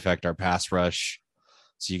really affect our pass rush.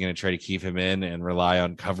 So you're going to try to keep him in and rely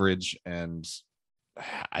on coverage. And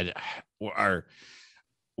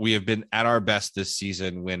we have been at our best this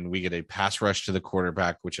season when we get a pass rush to the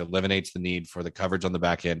quarterback, which eliminates the need for the coverage on the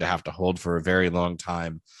back end to have to hold for a very long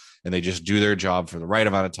time. And they just do their job for the right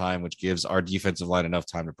amount of time, which gives our defensive line enough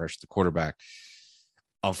time to pressure the quarterback.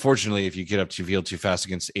 Unfortunately, if you get up to field too fast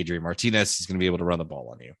against Adrian Martinez, he's going to be able to run the ball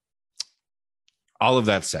on you. All of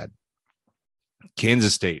that said,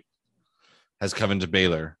 Kansas State has come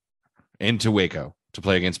into Waco to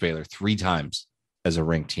play against Baylor 3 times as a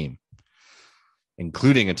ranked team,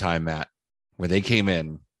 including a time, Matt, where they came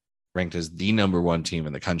in ranked as the number 1 team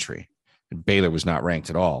in the country, and Baylor was not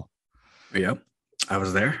ranked at all. Yep, I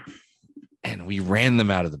was there. And we ran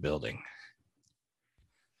them out of the building.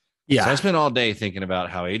 Yeah. So I spent all day thinking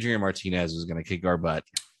about how Adrian Martinez was going to kick our butt.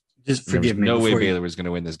 Just forgive me. No way Baylor was going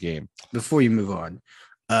to win this game. Before you move on,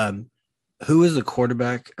 who is the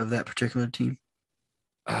quarterback of that particular team?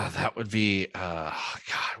 That would be, God,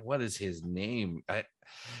 what is his name?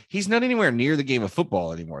 He's not anywhere near the game of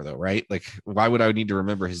football anymore, though, right? Like, why would I need to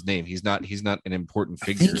remember his name? He's not an important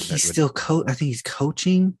figure. I think he's still I think he's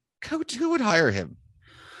coaching. Coach, who would hire him?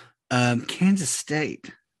 Kansas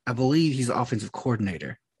State. I believe he's the offensive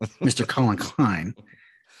coordinator, Mr. Colin Klein.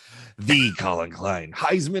 The Colin Klein,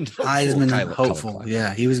 Heisman hopeful.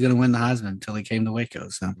 Yeah, he was going to win the Heisman until he came to Waco.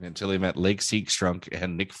 So until he met Lake Seekstrunk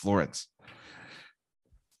and Nick Florence.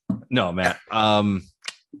 No, Matt.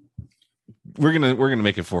 We're gonna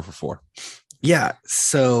make it 4 for 4. Yeah.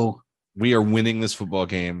 So we are winning this football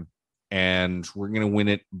game, and we're gonna win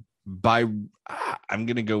it by. I'm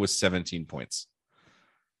gonna go with 17 points.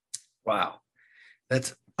 Wow,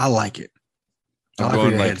 I like it. I'm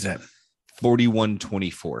going like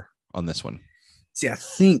 41-24 on this one. See, I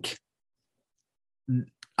think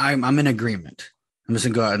I'm in agreement. I'm just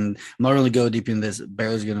gonna go out and I'm not really go deep in this.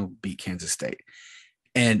 Baylor's gonna beat Kansas State,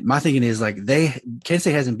 and my thinking is like Kansas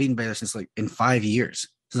State hasn't beaten Baylor since like in 5 years,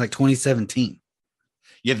 since like 2017.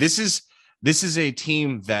 Yeah, this is a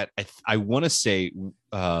team that I want to say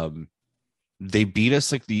they beat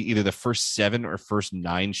us like either the first 7 or first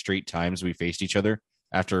 9 straight times we faced each other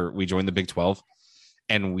after we joined the Big 12,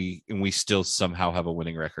 and we still somehow have a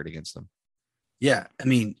winning record against them. Yeah, I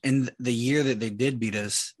mean, and the year that they did beat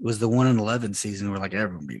us was the 1-11 season where like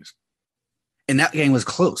everyone beat us, and that game was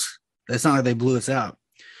close. It's not like they blew us out.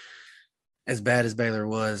 As bad as Baylor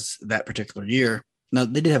was that particular year, now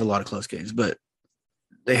they did have a lot of close games, but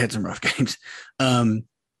they had some rough games.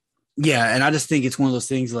 Yeah, and I just think it's one of those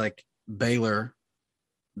things like Baylor,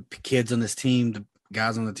 kids on this team, the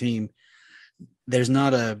guys on the team, there's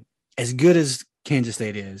not as good as Kansas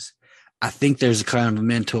State is. I think there's a kind of a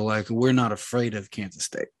mental, like, we're not afraid of Kansas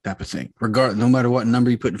State type of thing, no matter what number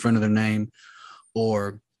you put in front of their name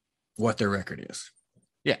or what their record is.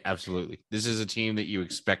 Yeah, absolutely. This is a team that you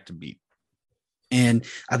expect to beat. And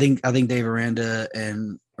I think Dave Aranda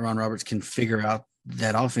and Ron Roberts can figure out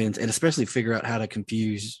that offense, and especially figure out how to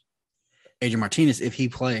confuse Adrian Martinez if he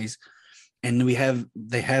plays. And they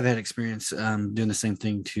have had experience doing the same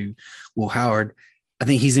thing to Will Howard. I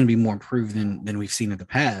think he's going to be more improved than we've seen in the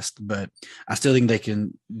past, but I still think they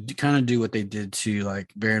can kind of do what they did to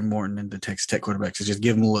like Baron Morton and the Texas Tech quarterbacks, is just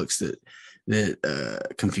give them looks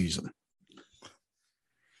that confuse them.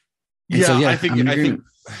 And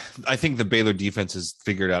I think the Baylor defense has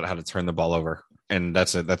figured out how to turn the ball over, and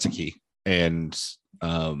that's a key. And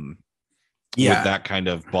with that kind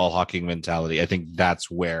of ball hawking mentality, I think that's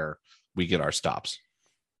where we get our stops.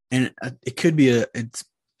 And it could be it's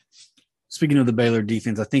speaking of the Baylor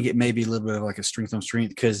defense, I think it may be a little bit of like a strength on strength,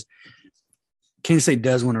 because Kansas State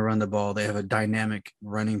does want to run the ball. They have a dynamic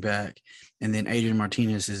running back, and then Adrian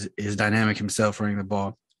Martinez is dynamic himself running the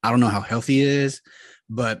ball. I don't know how healthy he is,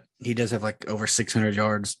 but he does have like over 600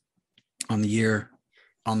 yards on the year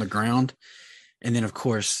on the ground. And then, of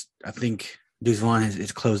course, I think Deuce Vaughn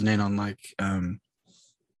is closing in on like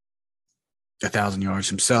 1,000 yards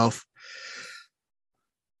himself.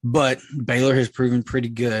 But Baylor has proven pretty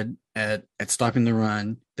good at stopping the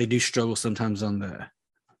run. They do struggle sometimes on the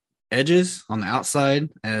edges, on the outside,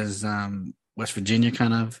 as West Virginia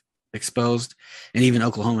kind of exposed, and even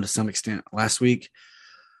Oklahoma to some extent last week.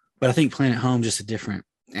 But I think playing at home is just a different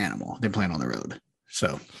animal than playing on the road.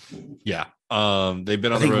 So, yeah, they've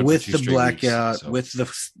been on the road with for 2 the straight blackout, weeks, so. with the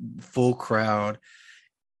full crowd.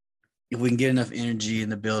 If we can get enough energy in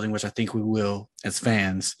the building, which I think we will as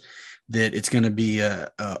fans, that it's going to be a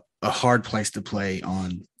hard place to play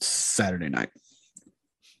on Saturday night.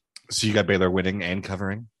 So you got Baylor winning and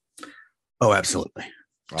covering? Oh, absolutely.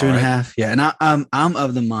 All 2.5. Yeah. And I'm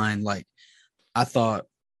of the mind, like, I thought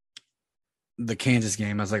the Kansas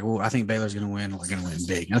game, I was like, well, I think Baylor's going to win. We're going to win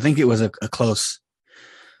big. And I think it was a close,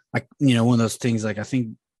 like, one of those things, like, I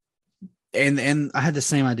think, and I had the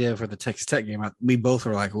same idea for the Texas Tech game. We both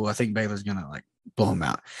were like, well, I think Baylor's going to like blow them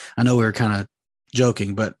out. I know we were kind of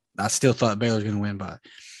joking, but I still thought Baylor's going to win by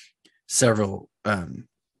several,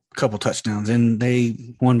 couple touchdowns, and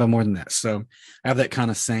they won by more than that. So I have that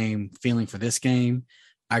kind of same feeling for this game.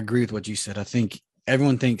 I agree with what you said. I think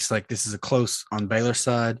everyone thinks like this is a close on Baylor's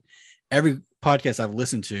side. Every podcast I've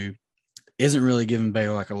listened to isn't really giving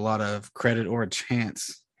Baylor like a lot of credit or a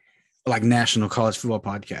chance, like national college football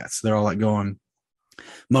podcasts. They're all like going,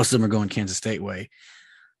 most of them are going Kansas State way.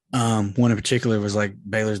 One in particular was like,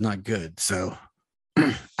 Baylor's not good. So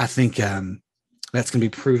I think that's going to be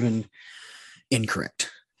proven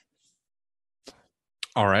incorrect.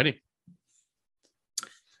 All righty.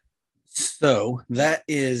 So that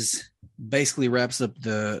is basically wraps up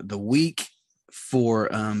the week for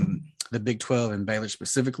the Big 12 and Baylor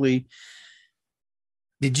specifically.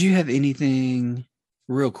 Did you have anything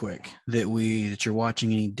real quick that you're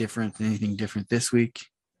watching anything different this week?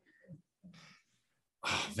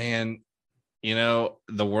 Oh, man,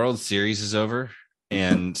 the World Series is over,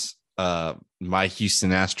 and my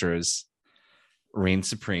Houston Astros reign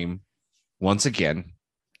supreme once again.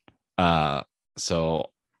 So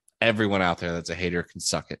everyone out there that's a hater can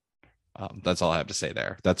suck it. That's all I have to say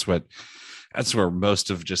there. That's where most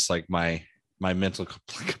of just like my mental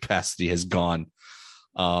capacity has gone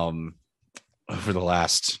over the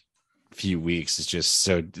last few weeks. It's just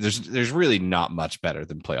so there's really not much better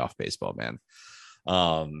than playoff baseball, man.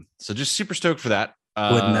 So just super stoked for that.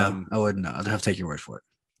 I wouldn't know. I'd have to take your word for it.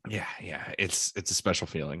 Yeah. It's a special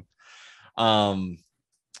feeling.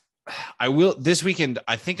 I will this weekend.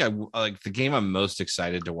 I think I like the game I'm most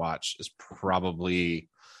excited to watch is probably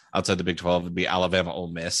outside the Big 12 would be Alabama Ole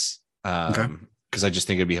Miss. Because I just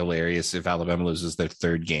think it'd be hilarious if Alabama loses their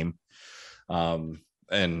third game, and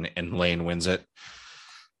Lane wins it.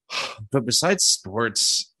 But besides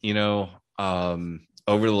sports, over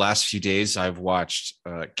the last few days, I've watched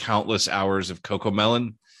countless hours of Coco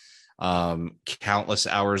Melon, countless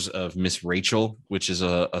hours of Miss Rachel, which is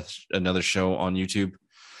another show on YouTube.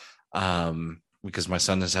 Because my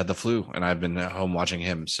son has had the flu and I've been at home watching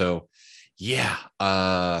him. So yeah,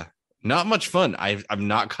 not much fun. I'm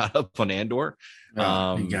not caught up on Andor.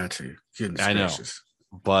 You got to. Goodness I know. gracious.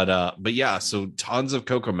 But yeah, so tons of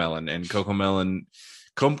Coco Melon and Coco Melon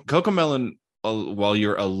while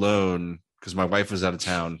you're alone, because my wife was out of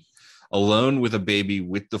town, alone with a baby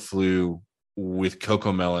with the flu with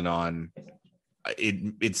Coco Melon on.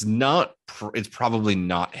 It's probably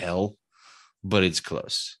not hell, but it's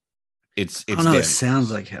close. It's I don't know. It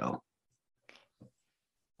sounds like hell.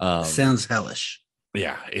 Sounds hellish.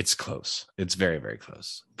 Yeah, it's close. It's very, very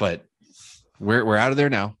close. But we're out of there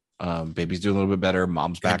now. Baby's doing a little bit better.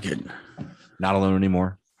 Mom's back. Good. Not alone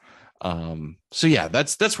anymore. So yeah,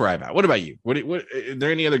 that's where I'm at. What about you? What are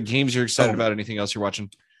there any other games you're excited about? Anything else you're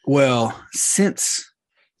watching? Well, since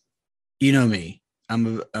you know me,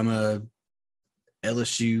 I'm a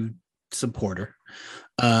LSU supporter.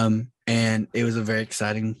 And it was a very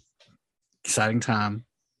exciting time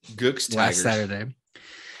Gooks last Tigers. Saturday.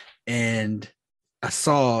 And I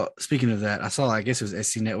saw, speaking of that, I guess it was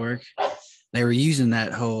SC Network. They were using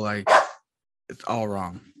that whole, like, it's all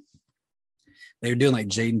wrong. They were doing like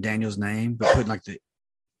Jaden Daniels' name, but putting like the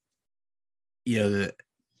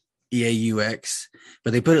EAUX,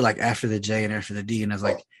 but they put it like after the J and after the D. And I was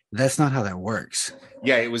like, that's not how that works.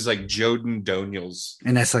 Yeah, it was like Joden Daniels.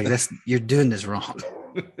 And that's like, you're doing this wrong.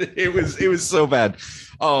 It was so bad.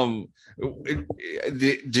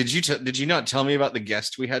 Did you not tell me about the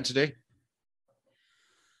guest we had today?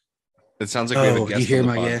 It sounds like we have a guest. You hear on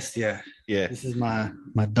the my pod. guest? Yeah. Yeah. This is my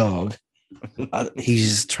dog. He's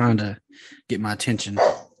just trying to get my attention.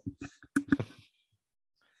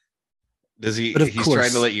 Does he? But of He's course,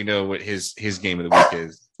 trying to let you know what his game of the week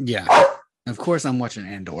is. Yeah. Of course, I'm watching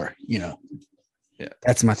Andor. Yeah,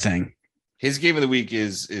 that's my thing. His game of the week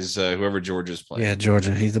is whoever Georgia's playing. Yeah,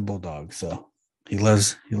 Georgia. He's a Bulldog, so he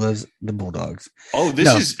loves the Bulldogs. Oh,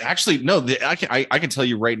 this is actually no. I can tell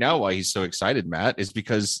you right now why he's so excited, Matt. Is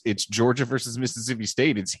because it's Georgia versus Mississippi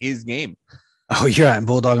State. It's his game. Oh, you're right.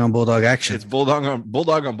 Bulldog on Bulldog action. It's Bulldog on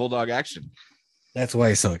Bulldog action. That's why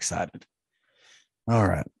he's so excited. All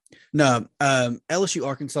right. No, LSU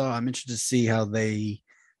Arkansas. I'm interested to see how they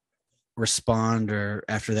respond or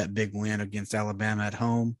after that big win against Alabama at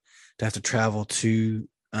home to have to travel to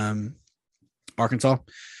Arkansas.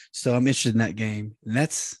 So I'm interested in that game. And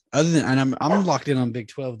that's I'm locked in on Big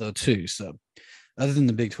 12 though too. So other than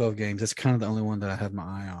the Big 12 games, that's kind of the only one that I have my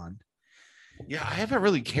eye on. Yeah, I haven't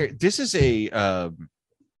really cared. This is it's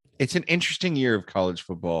an interesting year of college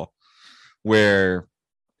football where,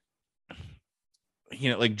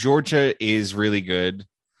 like Georgia is really good,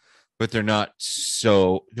 but they're not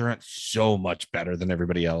so much better than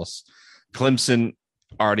everybody else. Clemson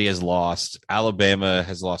already has lost. Alabama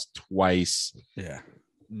has lost twice. Yeah.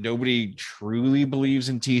 Nobody truly believes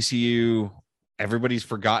in TCU. Everybody's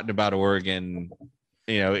forgotten about Oregon.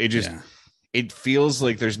 It feels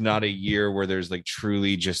like there's not a year where there's like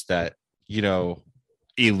truly just that,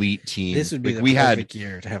 elite team. This would be like the perfect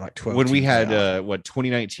year to have like 12 when we teams had out.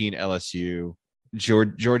 2019 LSU,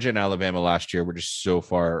 Georgia and Alabama last year were just so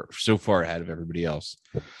far ahead of everybody else.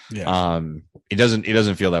 Yeah. It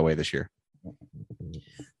doesn't feel that way this year.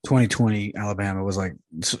 2020 Alabama was like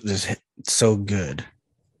just so good.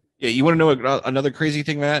 Yeah, you want to know another crazy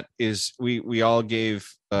thing, Matt, is we all gave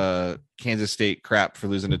Kansas State crap for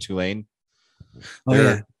losing to Tulane.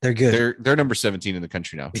 They're good. They're number 17 in the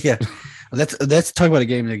country now. Yeah, let's talk about a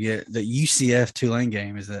game the UCF Tulane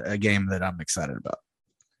game is a game that I'm excited about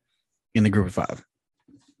in the group of 5.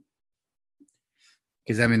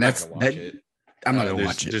 Because I mean I'm not gonna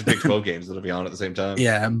watch it. There's Big 12 games that'll be on at the same time.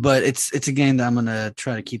 Yeah, but it's a game that I'm gonna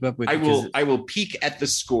try to keep up with. I will peek at the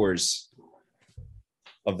scores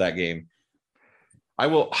of that game. I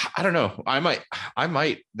don't know. I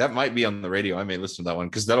might. That might be on the radio. I may listen to that one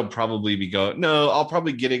because that'll probably be going. No, I'll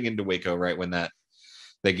probably getting into Waco right when that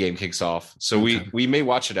game kicks off. So we may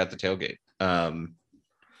watch it at the tailgate. Are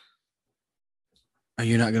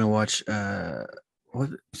you not gonna watch? What?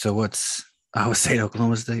 So what's Iowa State,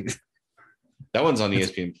 Oklahoma State? That one's on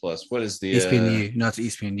ESPN Plus. What is the ESPNU? No, it's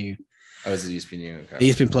ESPNU. Oh, is it ESPNU? Okay.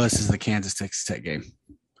 ESPN Plus is the Kansas Texas Tech game.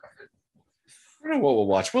 I don't know what we'll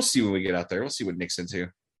watch. We'll see when we get out there. We'll see what Nick's into.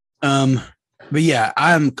 But yeah,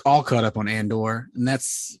 I'm all caught up on Andor, and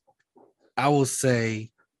I will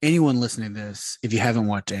say anyone listening to this, if you haven't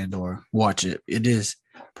watched Andor, watch it. It is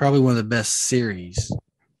probably one of the best series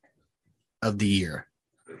of the year,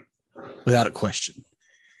 without a question.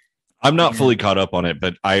 I'm not fully caught up on it,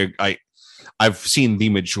 but I've seen the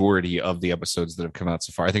majority of the episodes that have come out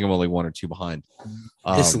so far. I think I'm only 1 or 2 behind.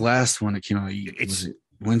 This last one that came out, was it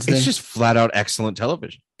Wednesday? It's just flat out excellent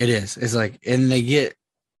television. It is. It's like, and they get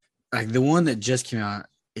like the one that just came out.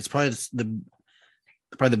 It's probably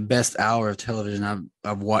the best hour of television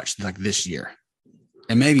I've watched like this year,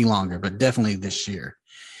 and maybe longer, but definitely this year.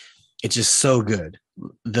 It's just so good.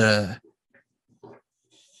 The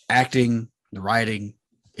acting, the writing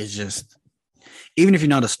is just. Even if you're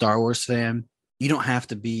not a Star Wars fan, you don't have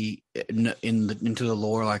to be into the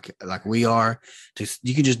lore like we are.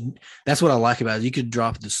 You can just. That's what I like about it. You could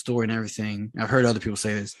drop the story and everything. I've heard other people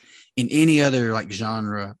say this in any other like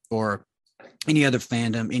genre or any other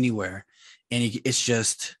fandom anywhere, and it's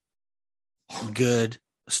just good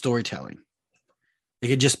storytelling. It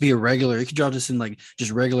could just be a regular. You could drop this in like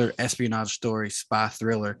just regular espionage story, spy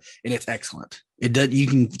thriller, and it's excellent. It does. You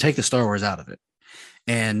can take the Star Wars out of it,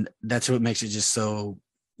 and that's what makes it just so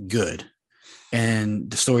good. And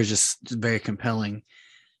the story is just very compelling.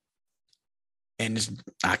 And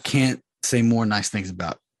I can't say more nice things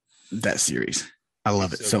about that series. I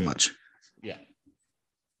love it so good. much. Yeah.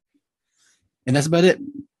 And that's about it.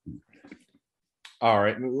 All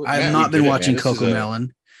right. I have not been watching Coco Melon.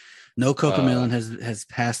 Melon. No Coco Melon has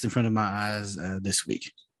passed in front of my eyes this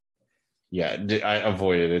week. Yeah, I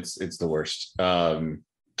avoided it. It's the worst.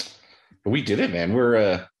 But we did it, man.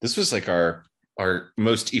 We're this was like our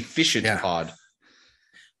most efficient pod.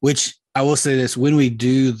 Which I will say this: when we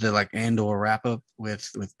do the like Andor wrap up with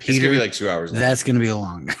Peter, it's gonna be like 2 hours. That's gonna be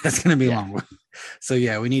long. That's gonna be long. So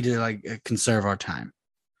yeah, we need to like conserve our time.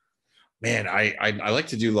 Man, I like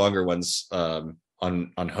to do longer ones on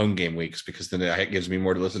home game weeks because then it gives me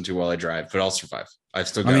more to listen to while I drive. But I'll survive. I've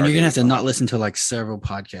still. I mean, you're gonna have to not listen to like several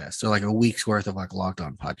podcasts or like a week's worth of like Locked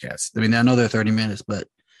On podcasts. I mean, I know they're 30 minutes, but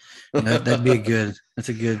that'd be a good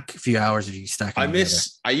few hours if you stack them together.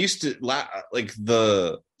 I used to like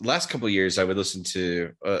the last couple of years I would listen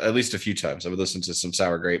to at least a few times. I would listen to some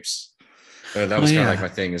Sour Grapes. That was kind of like my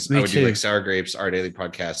thing is I would do like Sour Grapes, Our Daily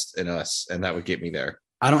Podcast, and us, and that would get me there.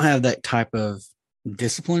 I don't have that type of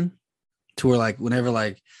discipline to where like whenever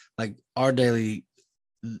like Our Daily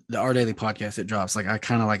Podcast it drops, like I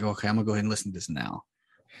kind of like, okay, I'm gonna go ahead and listen to this now.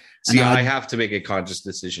 See, I have to make a conscious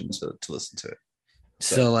decision to listen to it.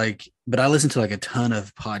 So like, but I listen to like a ton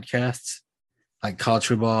of podcasts, like college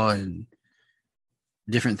football and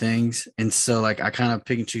different things. And so like, I kind of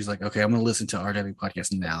pick and choose like, okay, I'm going to listen to Our Daily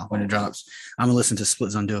Podcast now when it drops. I'm going to listen to Split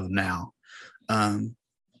Zone Duo now.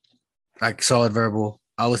 Like Solid Verbal,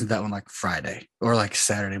 I'll listen to that one like Friday or like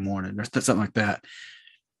Saturday morning or something like that.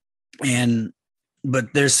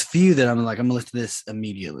 But there's few that I'm like, I'm going to listen to this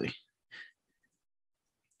immediately.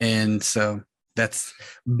 And so it's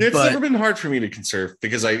never been hard for me to conserve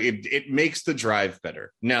because it makes the drive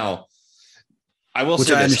better. Now, I will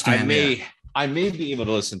say this: I may be able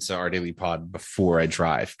to listen to Our Daily Pod before I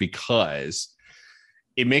drive because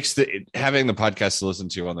it makes having the podcast to listen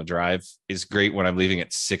to on the drive is great when I'm leaving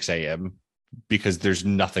at 6 a.m. because there's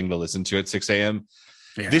nothing to listen to at 6 a.m.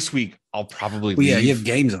 Yeah. This week I'll probably leave. Yeah, you have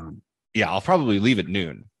games on. Yeah, I'll probably leave at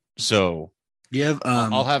noon. So you have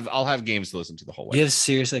I'll have games to listen to the whole way. You have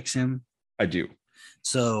SiriusXM. I do.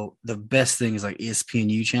 So the best thing is like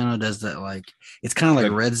ESPNU channel does that. Like it's kind of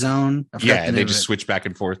like Red Zone. Yeah, and they just switch back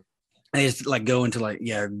and forth. They just like go into like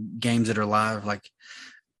games that are live. Like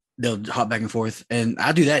they'll hop back and forth, and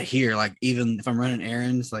I do that here. Like even if I'm running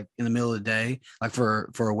errands, like in the middle of the day, like for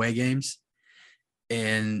away games,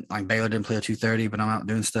 and like Baylor didn't play at 2:30, but I'm out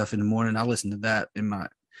doing stuff in the morning. I listen to that on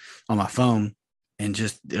my phone, and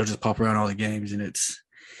it'll just pop around all the games, and it's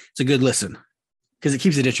a good listen because it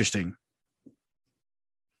keeps it interesting.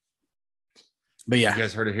 But yeah, you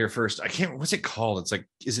guys heard it here first. I can't. What's it called? It's like,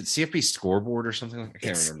 is it CFB Scoreboard or something? I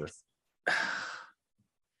can't remember.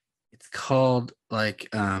 It's called like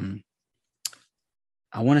I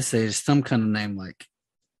want to say it's some kind of name like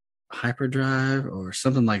Hyperdrive or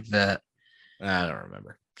something like that. I don't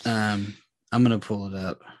remember. I'm gonna pull it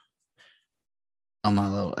up on my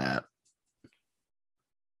little app.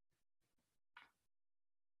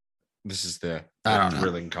 This is the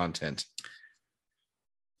thrilling content.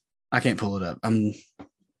 I can't pull it up. I'm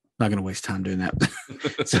not going to waste time doing that.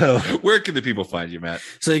 So where can the people find you, Matt?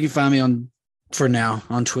 So you can find me on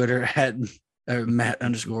Twitter at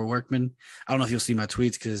Matt_Workman. I don't know if you'll see my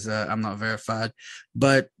tweets because I'm not verified,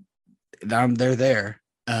 but they're there.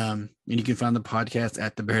 And you can find the podcast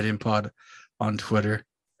at the Bared In Pod on Twitter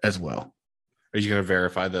as well. Are you going to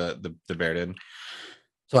verify the Bared In?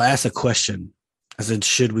 So I asked a question. I said,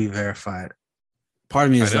 should we verify it? Part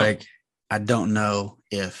of me is like, I don't know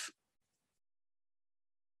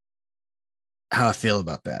how I feel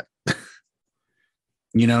about that.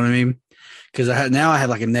 You know what I mean? Because I have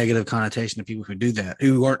like a negative connotation of people who do that,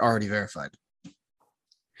 who weren't already verified.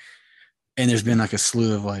 And there's been like a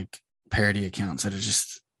slew of like parody accounts that are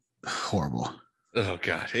just horrible. Oh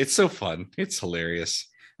God, it's so fun. It's hilarious.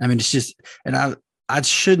 I mean, it's just, and I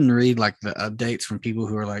shouldn't read like the updates from people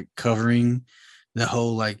who are like covering the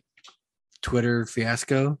whole like Twitter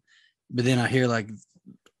fiasco. But then I hear like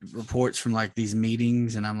reports from like these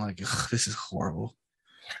meetings, and I'm like, this is horrible.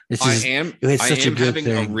 I am having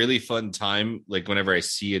a really fun time. Like whenever I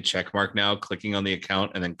see a check mark now, clicking on the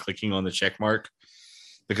account and then clicking on the check mark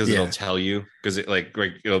because it'll tell you because it like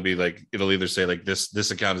it'll be like it'll either say like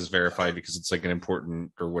this account is verified because it's like an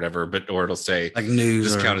important or whatever, or it'll say like news.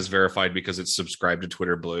 This account is verified because it's subscribed to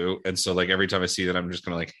Twitter Blue, and so like every time I see that, I'm just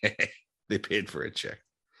gonna like, hey, they paid for a check.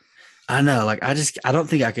 I know, like I don't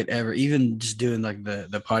think I could ever, even just doing like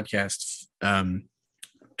the podcast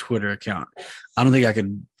Twitter account, I don't think I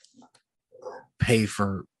could pay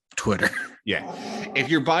for Twitter. Yeah, if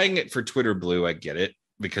you're buying it for Twitter Blue, I get it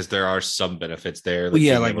because there are some benefits there.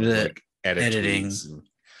 Like editing. tweets.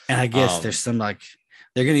 And I guess there's some like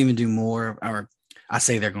they're going to even do more, or I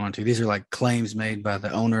say they're going to. These are like claims made by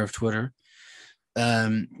the owner of Twitter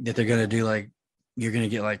that they're going to do like you're going to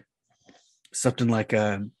get like something like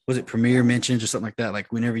was it premiere mentions or something like that?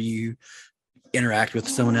 Like whenever you interact with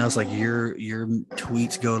someone else, like your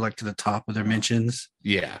tweets go like to the top of their mentions.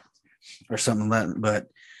 Yeah. Or something like that. But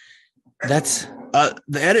that's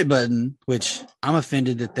the edit button, which I'm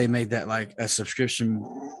offended that they made that like a subscription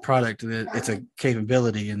product, that it's a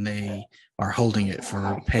capability and they are holding it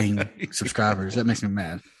for paying subscribers. That makes me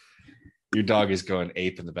mad. Your dog is going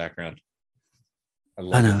ape in the background.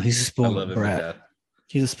 I know. He's a spoiled him brat.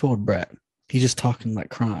 He's a spoiled brat. He's just talking like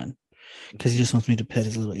crying because he just wants me to pet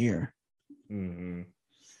his little ear. Mm-hmm.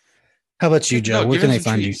 How about you, Joe? Where can they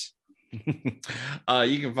find you?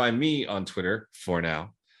 You can find me on Twitter for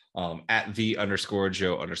now, at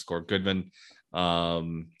 @the_Joe_Goodman.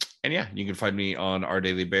 And yeah, you can find me on Our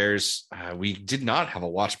Daily Bears. We did not have a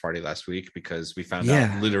watch party last week because we found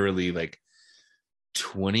out literally like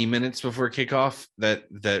 20 minutes before kickoff that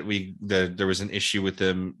there was an issue with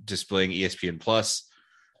them displaying ESPN Plus.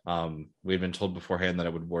 We had been told beforehand that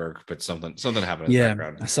it would work, but something happened in the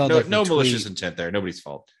background. I saw no malicious intent there. Nobody's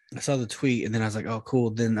fault. I saw the tweet and then I was like, oh,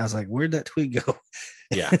 cool. Then I was like, where'd that tweet go?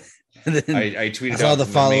 Yeah. And then I tweeted saw out the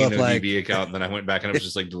follow up like ODB account, and then I went back and I was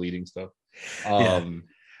just like deleting stuff.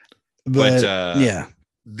 Yeah.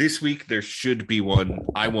 This week there should be one.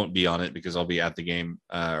 I won't be on it because I'll be at the game,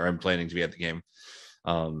 or I'm planning to be at the game.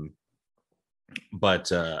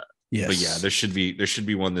 But yeah, there should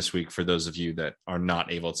be one this week for those of you that are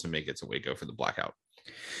not able to make it to Waco for the blackout.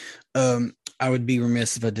 I would be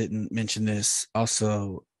remiss if I didn't mention this.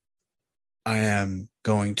 Also, I am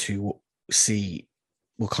going to see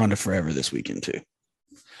Wakanda Forever this weekend too.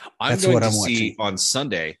 That's what I'm watching on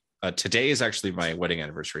Sunday. Today is actually my wedding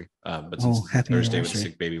anniversary. But since Thursday with the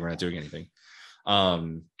sick baby, we're not doing anything.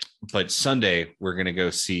 But Sunday we're gonna go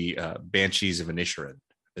see Banshees of Inisherin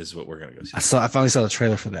is what we're gonna go see. I finally saw the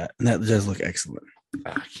trailer for that, and that does look excellent.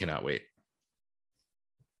 I cannot wait.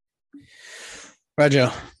 Right,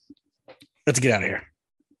 Joe. Let's get out of here.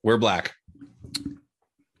 We're black.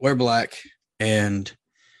 We're black and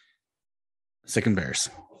sick and bears.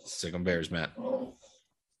 Sick and bears, Matt.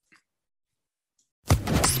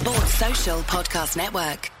 Sports Social Podcast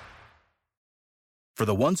Network. For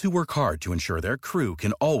the ones who work hard to ensure their crew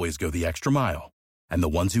can always go the extra mile, and the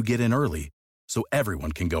ones who get in early so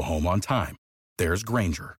everyone can go home on time, there's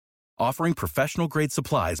Grainger, offering professional-grade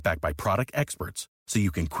supplies backed by product experts so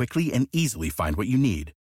you can quickly and easily find what you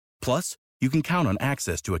need. Plus, you can count on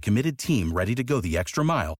access to a committed team ready to go the extra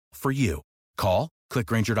mile for you. Call, click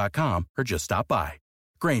Grainger.com, or just stop by.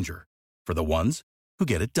 Grainger, for the ones who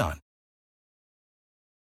get it done.